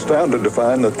 I was astounded to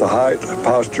find that the height,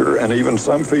 posture, and even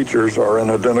some features are an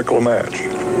identical match.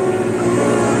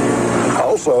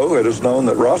 Also, it is known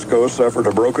that Roscoe suffered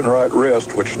a broken right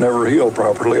wrist which never healed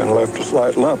properly and left a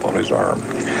slight lump on his arm.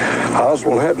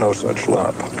 Oswald had no such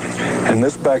lump. In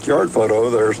this backyard photo,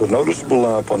 there's a noticeable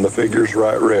lump on the figure's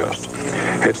right wrist.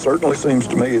 It certainly seems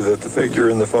to me that the figure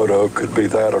in the photo could be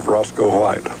that of Roscoe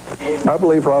White. I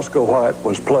believe Roscoe White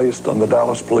was placed on the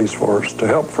Dallas police force to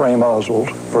help frame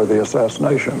Oswald for the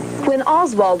assassination. When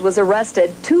Oswald was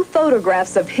arrested, 2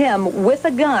 photographs of him with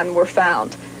a gun were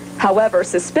found. However,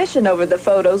 suspicion over the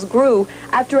photos grew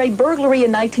after a burglary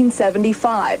in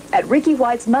 1975 at Ricky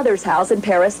White's mother's house in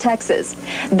Paris, Texas.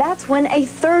 That's when a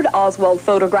 3rd Oswald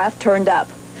photograph turned up.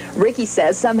 Ricky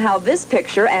says somehow this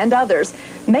picture and others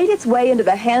made its way into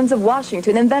the hands of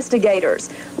Washington investigators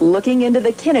looking into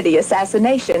the Kennedy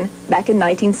assassination back in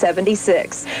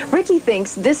 1976. Ricky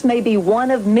thinks this may be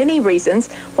one of many reasons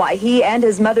why he and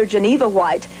his mother Geneva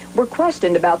White were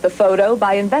questioned about the photo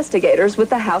by investigators with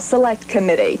the House Select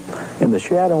Committee. And the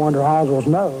shadow under Oswald's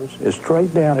nose is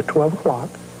straight down at 12 o'clock,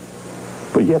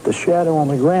 but yet the shadow on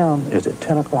the ground is at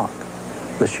 10 o'clock.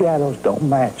 The shadows don't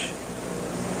match.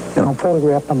 And on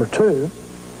photograph number 2,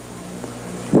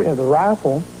 we have the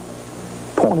rifle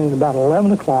pointing at about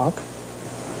 11 o'clock,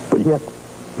 but yet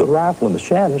the rifle in the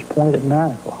shadows point at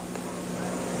 9 o'clock.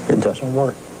 It doesn't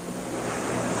work.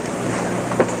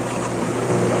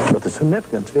 But the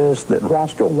significance is that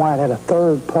Roscoe White had a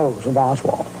 3rd pose of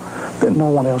Oswald that no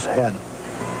one else had.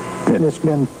 And it's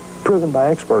been proven by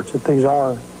experts that these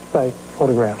are fake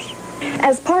photographs.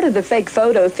 As part of the fake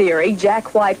photo theory,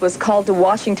 Jack White was called to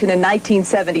Washington in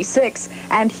 1976,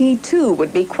 and he too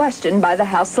would be questioned by the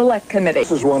House Select Committee.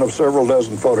 This is one of several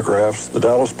dozen photographs the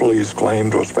Dallas police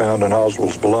claimed was found in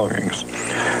Oswald's belongings.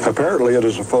 Apparently it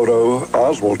is a photo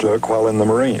Oswald took while in the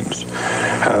Marines.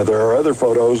 There are other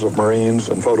photos of Marines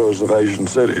and photos of Asian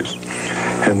cities.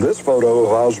 In this photo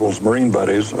of Oswald's Marine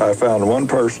buddies, I found one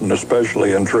person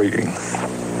especially intriguing.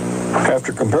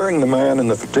 After comparing the man in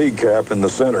the fatigue cap in the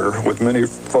center with many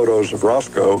photos of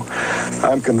Roscoe,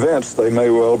 I'm convinced they may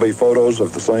well be photos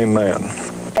of the same man.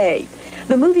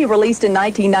 The movie released in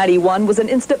 1991 was an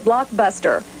instant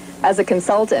blockbuster. As a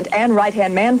consultant and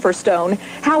right-hand man for Stone,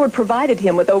 Howard provided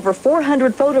him with over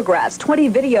 400 photographs, 20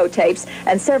 videotapes,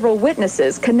 and several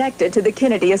witnesses connected to the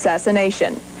Kennedy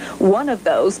assassination. One of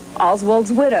those,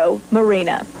 Oswald's widow,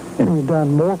 Marina. And we've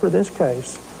done more for this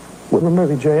case with the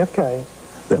movie JFK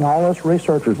than all us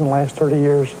researchers in the last 30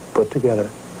 years put together.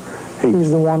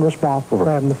 He's the one responsible for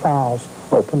having the files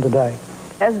open today.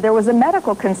 As there was a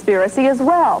medical conspiracy as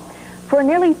well. For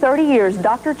nearly 30 years,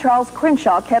 Dr. Charles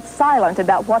Crenshaw kept silent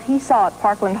about what he saw at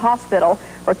Parkland Hospital,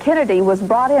 where Kennedy was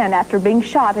brought in after being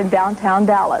shot in downtown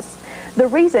Dallas. The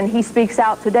reason he speaks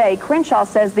out today, Crenshaw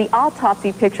says the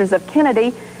autopsy pictures of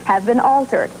Kennedy have been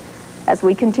altered. As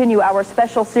we continue our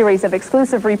special series of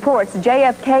exclusive reports,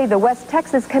 JFK, the West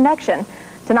Texas Connection.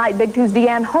 Tonight, Big 2's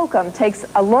Deanne Holcomb takes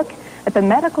a look at the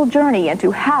medical journey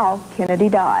into how Kennedy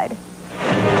died.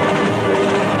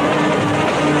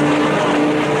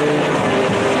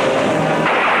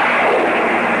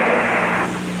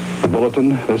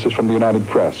 Bulletin. This is from the United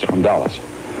Press from Dallas.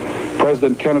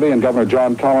 President Kennedy and Governor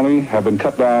John Connally have been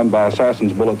cut down by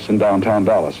assassins' bullets in downtown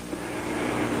Dallas.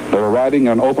 They were riding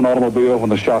in an open automobile when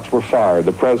the shots were fired.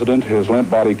 The president, his limp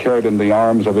body carried in the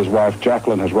arms of his wife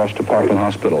Jacqueline, has rushed to Parkland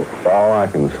Hospital. All I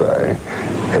can say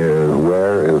is,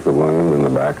 where is the wound in the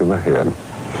back of the head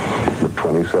that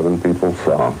 27 people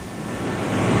saw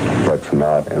that's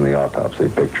not in the autopsy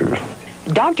pictures?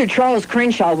 Dr. Charles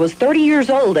Crenshaw was 30 years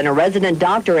old and a resident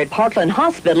doctor at Parkland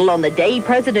Hospital on the day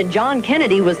President John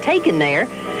Kennedy was taken there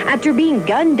after being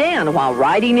gunned down while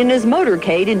riding in his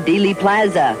motorcade in Dealey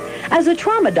Plaza. As a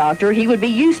trauma doctor, he would be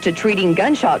used to treating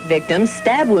gunshot victims,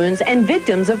 stab wounds, and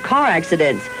victims of car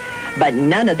accidents. But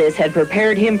none of this had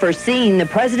prepared him for seeing the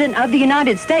President of the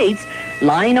United States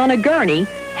lying on a gurney,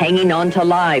 hanging on to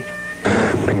life.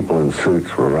 People in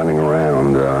suits were running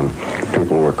around.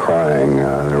 People were crying.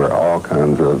 There were all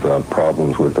kinds of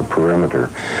problems with the perimeter.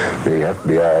 The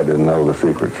FBI didn't know the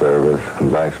Secret Service and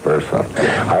vice versa.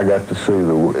 I got to see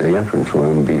the entrance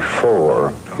wound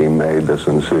before he made this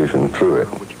incision through it.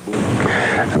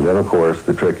 And then, of course,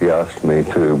 the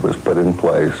tracheostomy tube was put in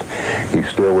place. He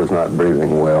still was not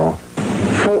breathing well.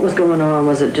 What was going on?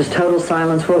 Was it just total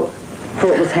silence?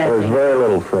 What was happening? There was very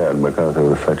little said because it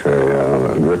was such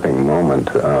a gripping moment.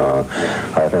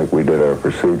 I think we did our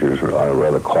procedures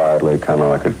rather quietly, kind of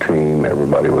like a team.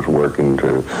 Everybody was working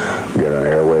to get an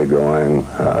airway going,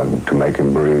 to make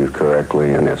him breathe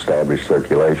correctly and establish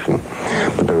circulation.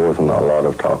 But there wasn't a lot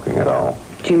of talking at all.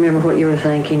 Do you remember what you were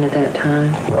thinking at that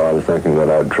time? Well, I was thinking that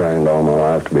I'd trained all my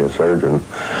life to be a surgeon,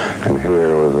 and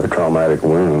here was a traumatic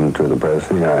wound to the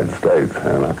President of the United States,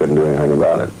 and I couldn't do anything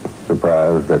about it.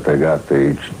 Surprised that they got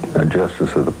the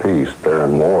Justice of the Peace,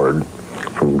 Theron Ward,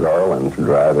 from Garland to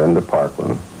drive into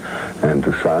Parkland and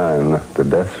to sign the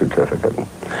death certificate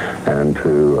and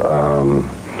to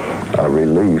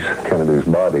release Kennedy's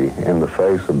body in the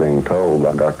face of being told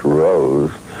by Dr.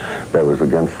 Rose that was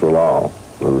against the law.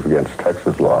 It was against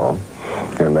Texas law,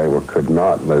 and they could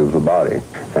not move the body.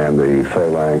 And the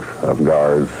phalanx of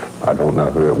guards, I don't know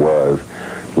who it was,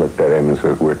 looked at him and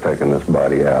said, "We're taking this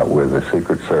body out with the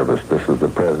Secret Service. This is the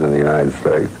President of the United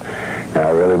States." And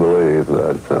I really believe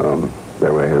that they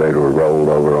were rolled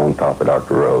over on top of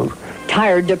Dr. Rose.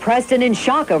 Tired, depressed, and in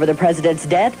shock over the president's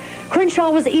death,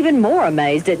 Crenshaw was even more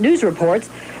amazed at news reports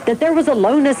that there was a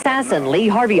lone assassin, Lee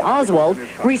Harvey Oswald,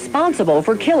 responsible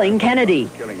for killing Kennedy.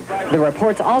 The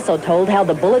reports also told how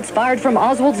the bullets fired from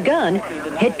Oswald's gun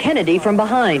hit Kennedy from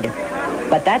behind.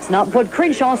 But that's not what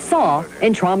Crenshaw saw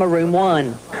in Trauma Room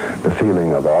 1. The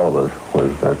feeling of all of us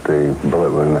was that the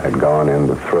bullet wound had gone in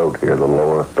the throat here, the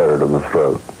lower third of the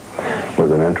throat,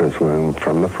 with an entrance wound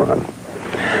from the front.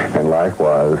 And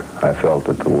likewise, I felt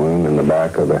that the wound in the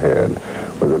back of the head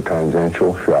was a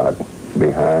tangential shot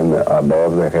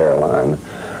above the hairline,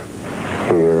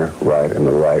 here, right in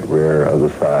the right rear of the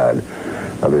side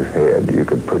of his head. You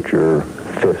could put your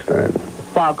fist in it.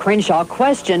 While Crenshaw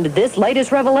questioned this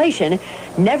latest revelation,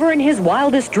 never in his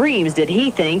wildest dreams did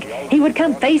he think he would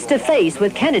come face to face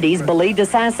with Kennedy's believed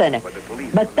assassin.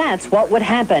 But that's what would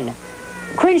happen.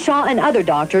 Crenshaw and other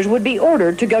doctors would be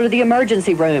ordered to go to the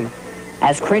emergency room.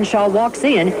 As Crenshaw walks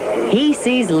in, he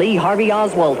sees Lee Harvey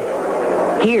Oswald.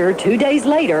 Here, 2 days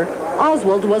later,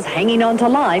 Oswald was hanging on to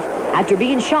life after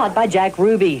being shot by Jack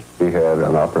Ruby. He had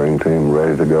an operating team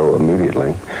ready to go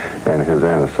immediately, and his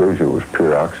anesthesia was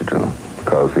pure oxygen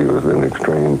because he was in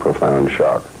extreme, profound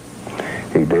shock.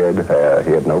 He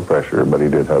had no pressure, but he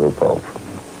did have a pulse.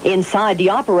 Inside the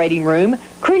operating room,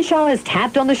 Crenshaw is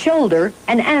tapped on the shoulder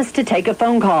and asked to take a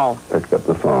phone call. Picked up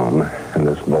the phone, and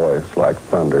this voice, like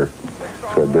thunder,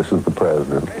 said, "This is the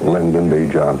President, Lyndon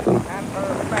B. Johnson.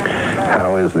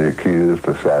 How is the accused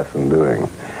assassin doing?"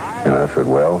 And I said,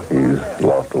 "Well, he's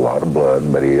lost a lot of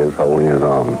blood, but he is holding his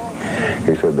own."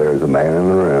 He said, "There's a man in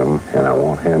the room, and I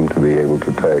want him to be able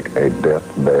to take a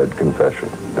deathbed confession."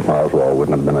 Oswald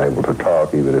wouldn't have been able to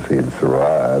talk even if he had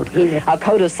survived. A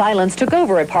code of silence took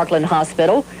over at Parkland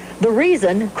Hospital, The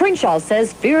reason, Crenshaw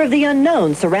says fear of the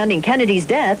unknown surrounding Kennedy's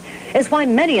death is why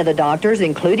many of the doctors,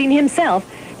 including himself,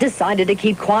 decided to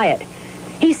keep quiet.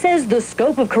 He says the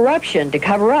scope of corruption to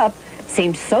cover up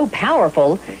seemed so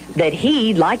powerful that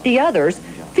he, like the others,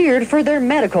 feared for their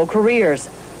medical careers.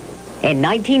 In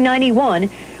 1991,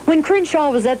 when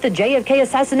Crenshaw was at the JFK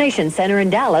Assassination Center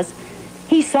in Dallas,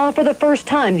 he saw for the first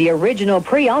time the original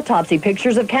pre-autopsy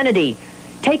pictures of Kennedy,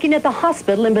 taken at the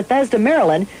hospital in Bethesda,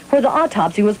 Maryland, where the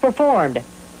autopsy was performed.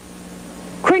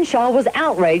 Crenshaw was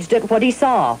outraged at what he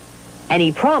saw, and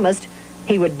he promised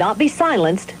he would not be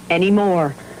silenced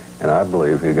anymore. And I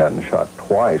believe he'd gotten shot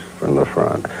twice from the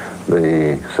front.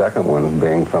 The second one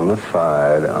being from the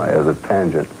side as a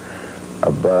tangent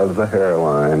above the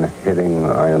hairline, hitting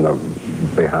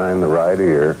behind the right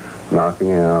ear,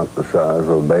 knocking out the size of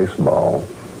a baseball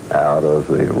out of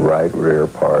the right rear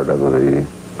part of the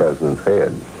president's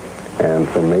head. And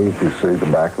for me to see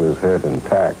the back of his head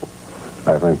intact,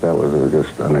 I think that was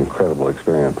just an incredible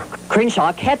experience.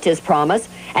 Crenshaw kept his promise,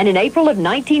 and in April of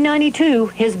 1992,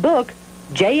 his book,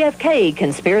 JFK,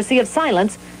 Conspiracy of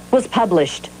Silence, was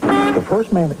published. The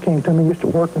first man that came to me used to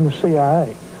work in the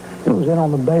CIA. It was in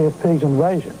on the Bay of Pigs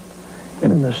invasion.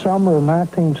 And in the summer of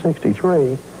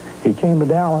 1963, he came to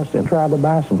Dallas and tried to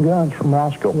buy some guns from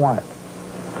Roscoe White.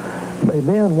 They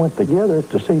then went together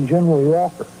to see General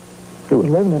Walker, who was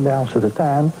living in Dallas at the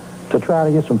time, to try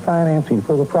to get some financing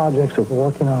for the projects that we're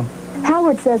working on.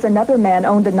 Howard says another man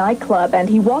owned a nightclub, and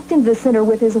he walked into the center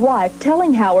with his wife,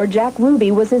 telling Howard Jack Ruby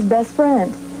was his best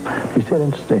friend. He said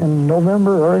in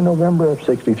November, early November of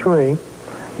 '63,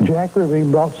 Jack Ruby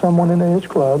brought someone into his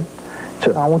club,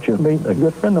 said, I want you to meet a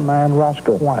good friend of mine,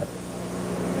 Roscoe White.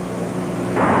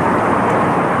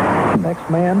 The next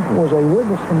man was a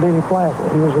witness from Dealey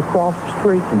Plaza. He was across the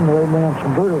street from where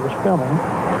Sam Bruder was filming,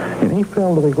 and he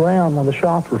fell to the ground when the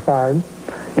shots were fired,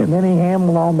 and then he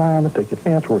hambled on behind the ticket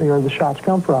fence where he heard the shots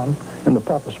come from in the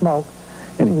puff of smoke,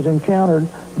 and he was encountered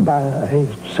by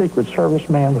a Secret Service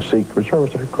man with Secret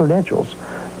Service credentials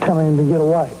telling him to get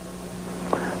away.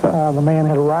 The man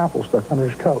had a rifle stuck under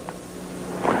his coat.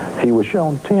 He was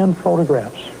shown 10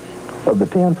 photographs. Of the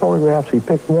 10 photographs, he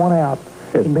picked one out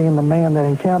as being the man that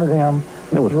encountered him,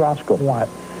 and it was Roscoe White.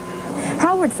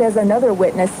 Howard says another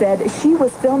witness said she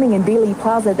was filming in Dealey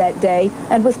Plaza that day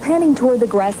and was panning toward the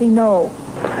grassy knoll.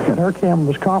 And her camera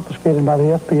was confiscated by the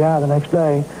FBI the next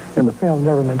day, and the film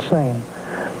never been seen.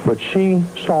 But she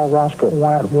saw Roscoe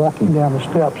White walking down the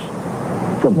steps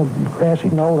from the grassy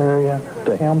knoll area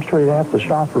to Elm Street after the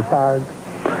shots were fired,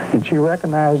 and she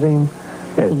recognized him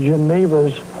as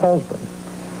Geneva's husband,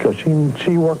 because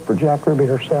she worked for Jack Ruby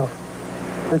herself.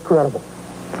 Incredible.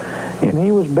 And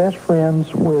he was best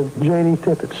friends with J.D.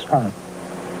 Tippett's son.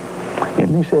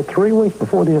 And he said 3 weeks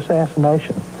before the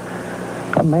assassination,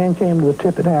 a man came to the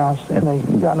Tippett house and they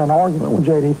got in an argument with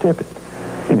J.D.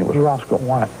 Tippett, and it was Roscoe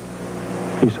White.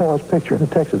 He saw his picture in the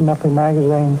Texas Monthly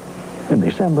magazine in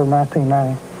December of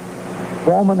 1990.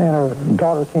 A woman and her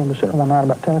daughter came to sit one night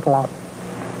about 10 o'clock.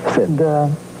 Said,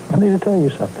 I need to tell you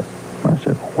something. I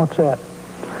said, what's that?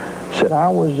 Said, I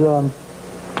was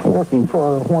working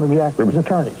for one of Jack Ruby's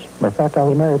attorneys. Matter of fact, I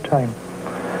was married to him.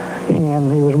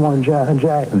 And he was one of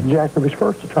Jack Ruby's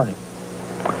first attorney.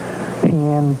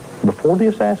 And before the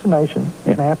assassination,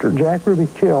 and after Jack Ruby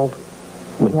killed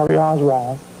Lee Harvey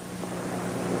Oswald,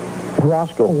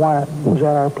 Roscoe White was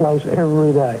at our place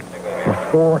every day,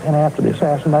 before and after the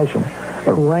assassination,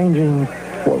 arranging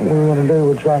what we were going to do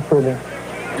with Jack Ruby.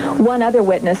 One other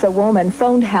witness, a woman,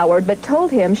 phoned Howard but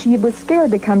told him she was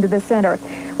scared to come to the center.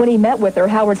 When he met with her,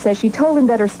 Howard says she told him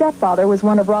that her stepfather was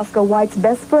one of Roscoe White's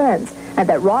best friends and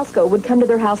that Roscoe would come to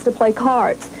their house to play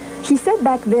cards. She said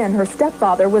back then her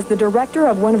stepfather was the director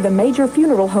of one of the major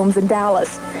funeral homes in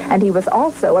Dallas, and he was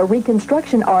also a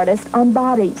reconstruction artist on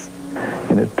bodies.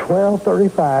 And at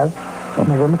 12:35 on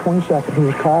November 22nd, he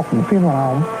was called from the funeral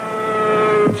home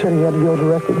and said he had to go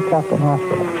directly to Parkland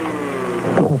Hospital.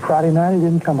 On Friday night, he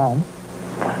didn't come home.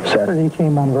 Saturday, he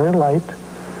came on very late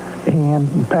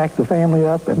and packed the family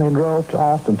up, and they drove to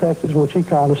Austin, Texas, which he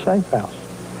called a safe house.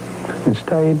 And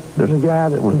stayed. There's a guy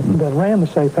that ran the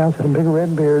safe house, had a big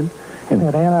red beard, and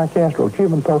had anti-Castro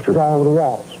Cuban posters all over the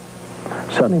walls.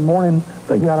 Sunday morning,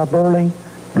 they got up early,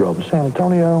 drove to San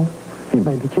Antonio. He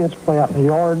made the kids play out in the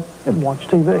yard and watch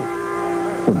TV.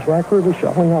 When Jack Ruby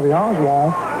shot Lee Harvey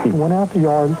Oswald, he went out the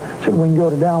yard, said, we can go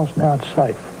to Dallas now, it's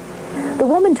safe. The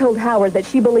woman told Howard that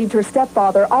she believed her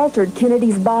stepfather altered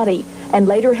Kennedy's body and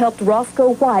later helped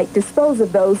Roscoe White dispose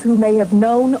of those who may have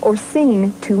known or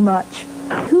seen too much.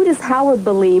 Who does Howard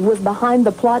believe was behind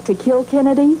the plot to kill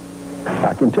Kennedy?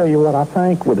 I can tell you what I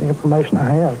think with the information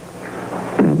I have.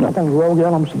 I think rogue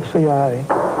elements of the CIA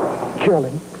killed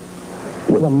him.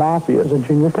 with the Mafia as a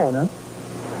junior partner,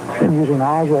 and using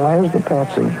Oswald as the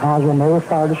patsy. Oswald never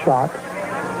fired a shot,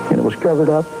 and it was covered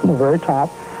up from the very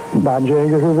top by J.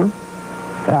 Edgar Hoover,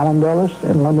 Allen Dulles,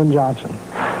 and Lyndon Johnson.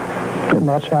 And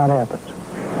that's how it happens,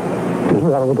 is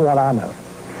what I know.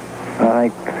 I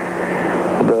think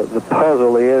the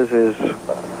puzzle is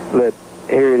that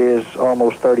here it is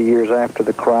almost 30 years after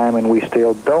the crime, and we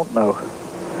still don't know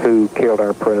who killed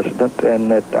our president, and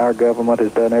that our government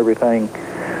has done everything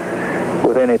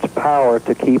within its power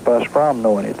to keep us from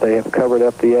knowing it. They have covered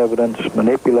up the evidence,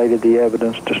 manipulated the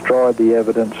evidence, destroyed the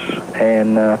evidence,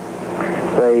 and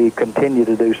they continue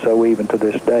to do so even to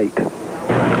this date.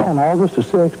 On August the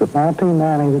 6th of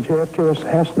 1990, the JFK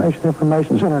Assassination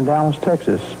Information Center in Dallas,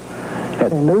 Texas,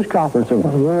 had a news conference that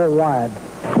went worldwide.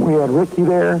 We had Ricky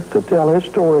there to tell his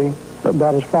story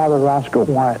about his father, Roscoe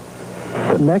White.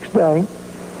 The next day,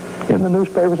 in the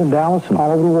newspapers in Dallas and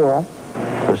all over the world,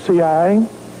 the CIA,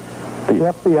 the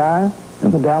FBI,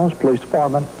 and the Dallas Police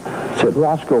Department said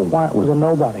Roscoe White was a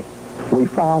nobody. We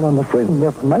filed on the Freedom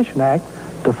of Information Act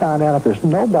to find out if this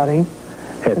nobody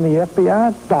had any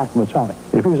FBI documents on it.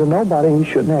 If he was a nobody, he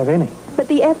shouldn't have any. But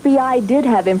the FBI did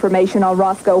have information on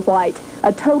Roscoe White,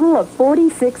 a total of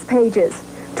 46 pages.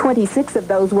 26 of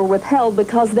those were withheld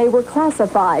because they were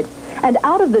classified. And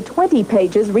out of the 20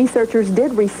 pages researchers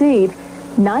did receive,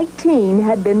 19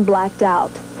 had been blacked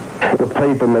out. The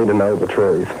people need to know the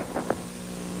truth.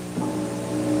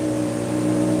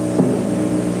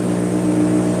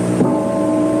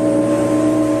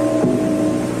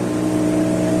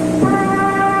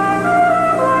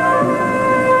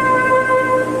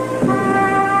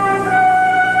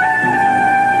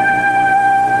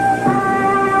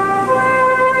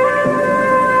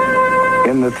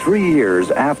 In the 3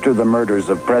 years after the murders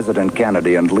of President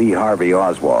Kennedy and Lee Harvey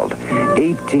Oswald,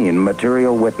 18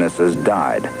 material witnesses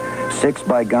died. 6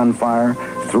 by gunfire,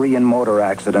 3 in motor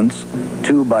accidents,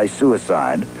 2 by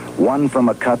suicide, 1 from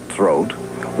a cut throat,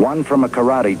 1 from a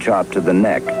karate chop to the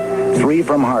neck, 3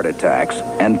 from heart attacks,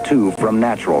 and 2 from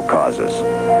natural causes.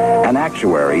 An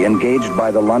actuary engaged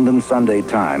by the London Sunday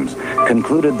Times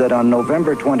concluded that on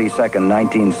November 22,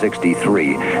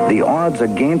 1963, the odds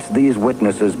against these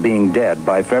witnesses being dead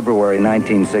by February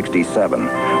 1967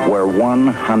 were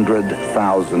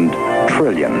 100,000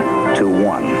 trillion to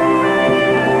 1.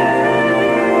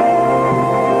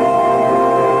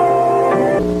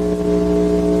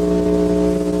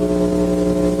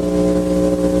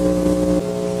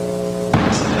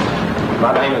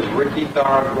 My name is Ricky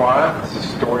Thorne White. This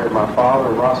is the story of my father,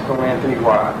 Roscoe Anthony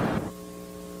White.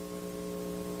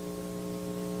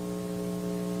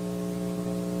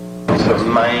 It's the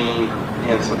main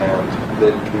incident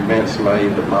that convinced me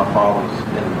that my father was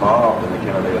involved in the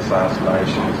Kennedy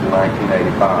assassination was in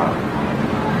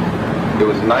 1985. It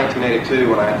was in 1982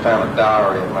 when I had found a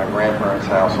diary at my grandparents'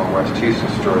 house on West Houston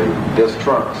Street. This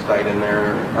trunk stayed in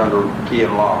there under key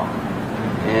and lock,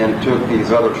 and took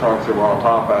these other trunks that were on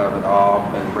top of it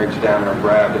off and reached down there and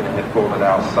grabbed it and had pulled it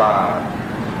outside.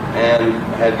 And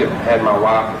had my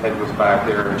wife that was back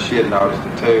there, and she had noticed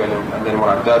it too. And then when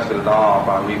I dusted it off,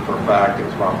 I knew for a fact it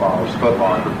was my father's foot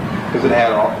locker, because it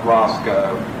had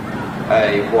Roscoe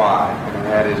A. White, and it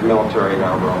had his military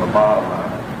number on the bottom of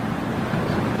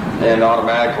it. And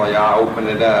automatically I opened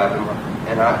it up,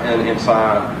 and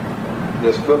inside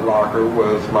this foot locker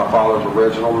was my father's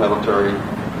original military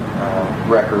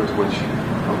records, which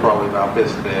are probably about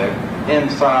this big.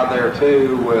 Inside there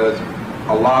too was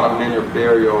a lot of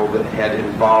memorabilia that had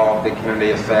involved the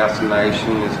Kennedy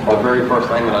assassination. It's the very first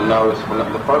thing that I noticed when I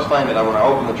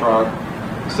opened the trunk,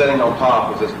 sitting on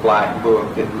top was this black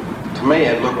book. To me,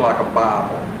 it looked like a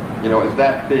Bible. You know, it was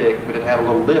that big, but it had a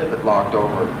little lip that locked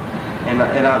over it. And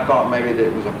I thought maybe that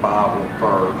it was a Bible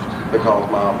first, because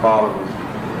my father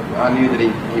I knew that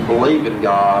he believed in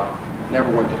God, never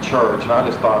went to church, and I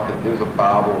just thought that it was a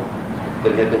Bible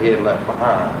that he had left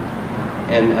behind.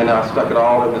 And I stuck it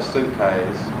all in the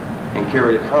suitcase and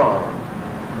carried it home.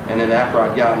 And then after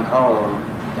I'd gotten home,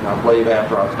 and I believe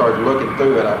after I started looking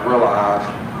through it, I realized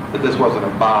that this wasn't a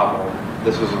Bible.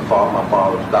 This was my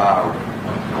father's diary.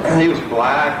 And he was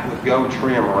black with gold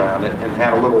trim around it and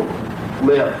had a little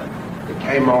lip that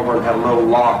came over and had a little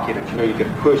lock in it. You know, you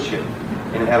could push it,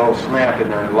 and it had a little snap in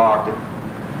there and locked it.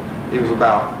 It was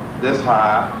about this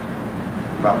high,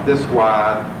 about this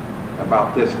wide,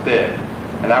 about this thick.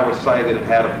 And I would say that it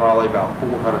had probably about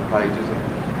 400 pages in it.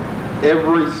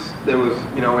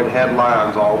 It had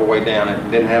lines all the way down. It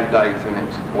didn't have dates, and it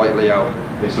was completely open.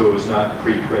 And so it was not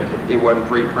pre-printed? It wasn't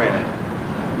pre-printed.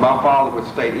 My father would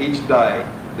state each day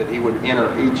that he would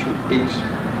enter each thing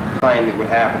that would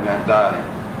happen that day.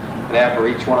 And after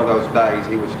each one of those days,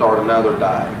 he would start another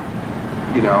day.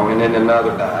 you know, and then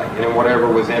another day, and then whatever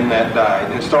was in that day.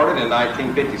 And it started in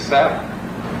 1957.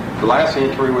 The last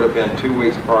entry would have been 2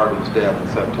 weeks prior to his death in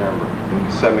September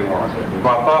 71.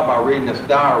 Well, I thought by reading this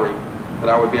diary that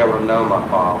I would be able to know my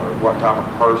father, what type of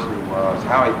person he was,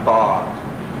 how he thought,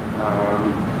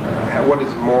 what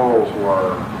his morals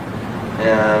were.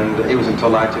 And it was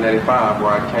until 1985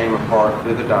 where I came apart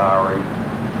through the diary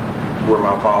where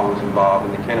my father was involved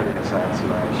in the Kennedy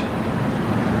assassination.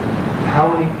 How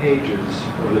many pages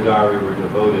of the diary were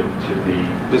devoted to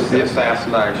the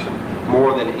assassination?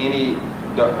 More than any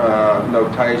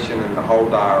notation in the whole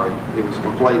diary. It was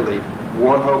completely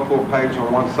one whole full page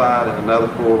on one side and another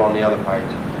full on the other page.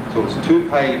 So it was 2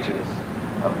 pages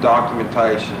of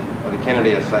documentation of the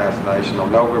Kennedy assassination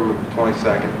on November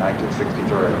 22nd,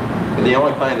 1963. And the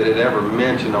only thing that it ever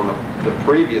mentioned on the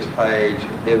previous page,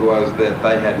 it was that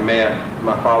they had met,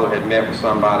 my father had met with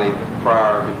somebody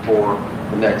prior before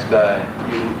the next day.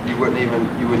 You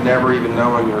would never even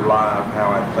know in your life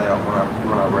how I felt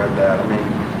when I read that. I mean,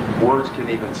 words can't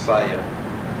even say it.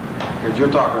 Because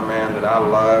you're talking a man that I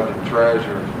loved and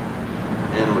treasured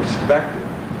and respected.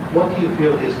 What do you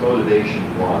feel his motivation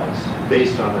was,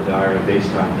 based on the diary,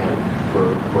 based on him,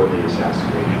 for the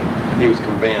assassination? He was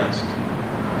convinced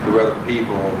through other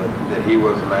people that he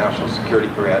was a national security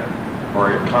threat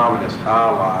or a communist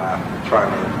ally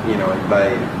trying to, you know,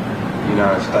 invade the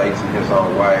United States in his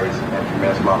own ways, and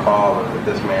convinced my father that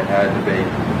this man had to be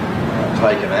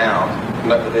taken out.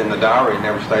 In the diary, it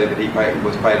never stated that he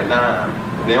was paid a dime.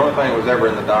 The only thing that was ever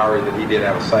in the diary that he did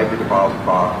have a safety deposit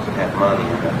box that had money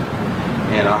in it.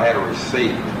 And I had a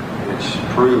receipt which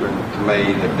proven to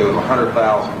me that there was $100,000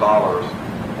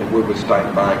 at Woodwood State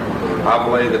Bank. I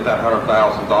believe that $100,000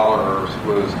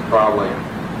 was probably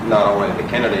not only the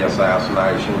Kennedy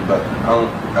assassination, but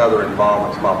other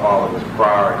involvements my father was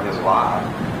prior in his life.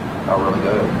 I really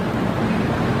do.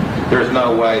 There's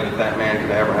no way that man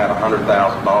could ever have $100,000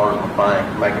 in the bank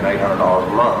making $800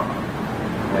 a month.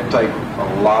 It'd take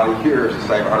a lot of years to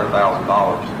save $100,000.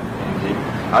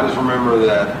 I just remember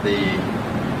that the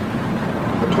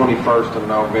 21st of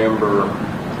November,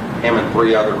 him and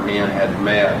 3 other men had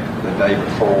met the day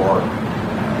before.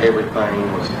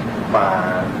 Everything was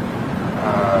fine.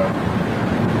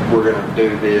 We're going to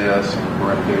do this and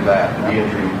we're going to do that.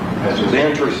 The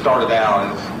entry started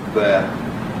out as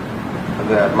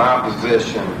that my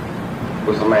position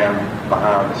was the man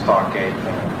behind the stockade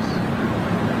fence.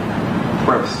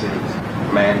 Parentheses,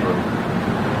 Mandarin.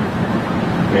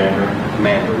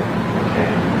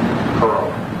 Okay. Pearl.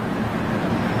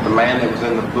 The man that was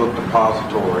in the book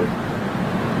depository /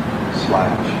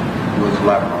 was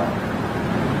Lebanon.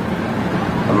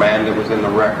 The man that was in the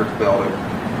records building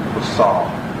was Saul.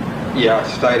 Yeah, it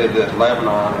stated that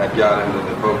Lebanon had got into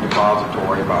the book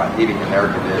depository by heating and air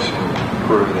conditioning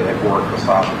crew that had worked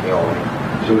beside the building.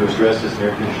 So he was dressed as an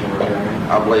air conditioner worker?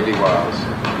 I believe he was.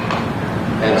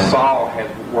 And Saul had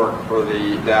worked for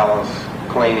the Dallas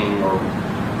cleaning or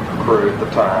crew at the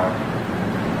time.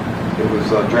 It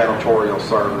was a janitorial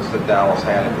service that Dallas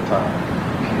had at the time.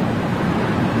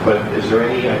 But is there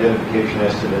any identification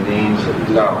as to the names of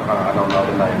these? No, I don't know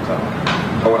the names of them.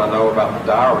 But what I know about the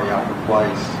diary, I can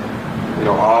place, you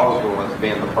know, Oswald as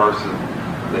being the person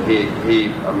that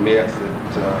he admits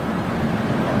that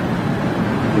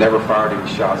never fired any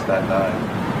shots that day.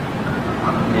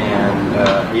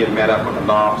 And he had met up with an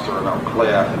officer in Oak Cliff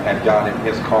and had got in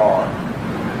his car.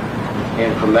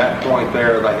 And from that point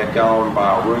there, they had gone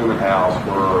by a rooming house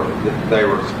where they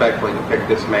were expecting to pick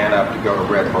this man up to go to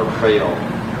Redbird Field.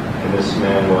 And this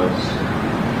man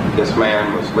was? This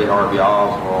man was Lee Harvey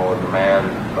Oswald, and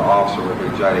the officer would be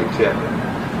J.D.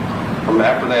 Tippett. From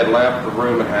after they had left the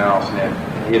rooming house, and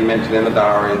he had mentioned in the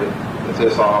diary that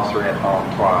this officer had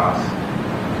honked twice,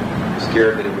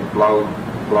 scared that it would blow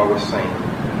a scene.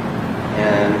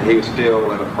 And he was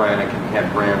still in a panic and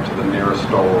had ran to the nearest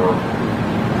store.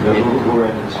 Who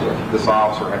ran to the store? This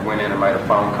officer had went in and made a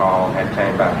phone call and had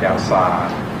came back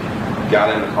outside. Got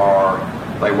in the car.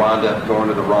 They wound up going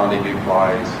to the rendezvous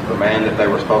place. The man that they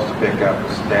were supposed to pick up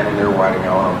was standing there waiting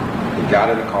on them. He got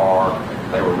in the car.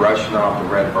 They were rushing off to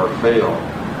Redbird Field.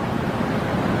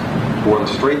 Well, the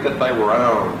street that they were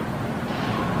on,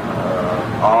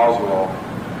 Oswald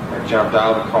had jumped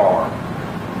out of the car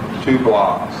 2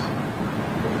 blocks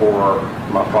before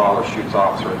my father shoots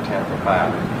officer at 10th and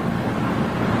Avenue.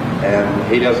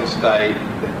 And he doesn't state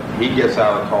that he gets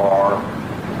out of the car.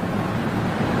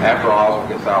 After Oswald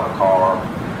gets out of the car,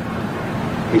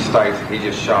 he states that he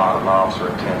just shot an officer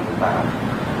at 10th and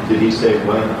Avenue. Did he say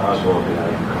when Oswald got out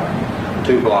of the car?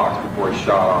 2 blocks before he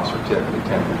shot Officer Tippett at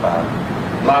 10th and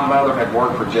Avenue. My mother had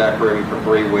worked for Jack Ruby for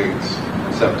 3 weeks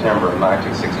in September of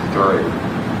 1963.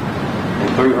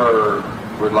 And through her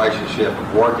relationship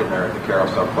of working there at the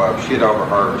Carousel Club, she had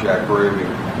overheard Jack Ruby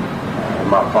and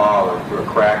my father through a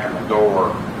crack in the door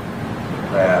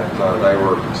that they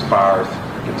were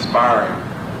conspiring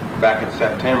back in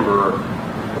September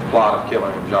the plot of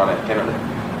killing John F.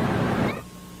 Kennedy.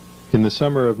 In the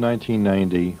summer of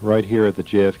 1990, right here at the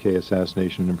JFK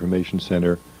Assassination Information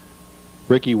Center,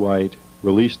 Ricky White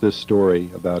released this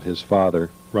story about his father,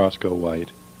 Roscoe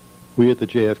White. We at the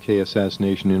JFK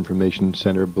Assassination Information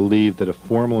Center believe that a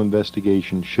formal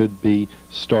investigation should be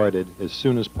started as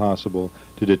soon as possible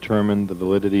to determine the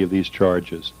validity of these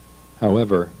charges.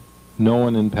 However, no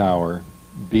one in power,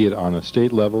 be it on a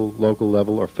state level, local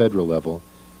level, or federal level,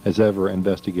 has ever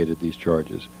investigated these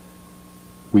charges.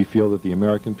 We feel that the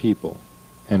American people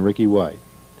and Ricky White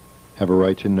have a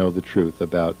right to know the truth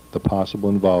about the possible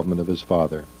involvement of his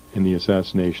father in the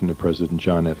assassination of President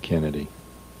John F. Kennedy.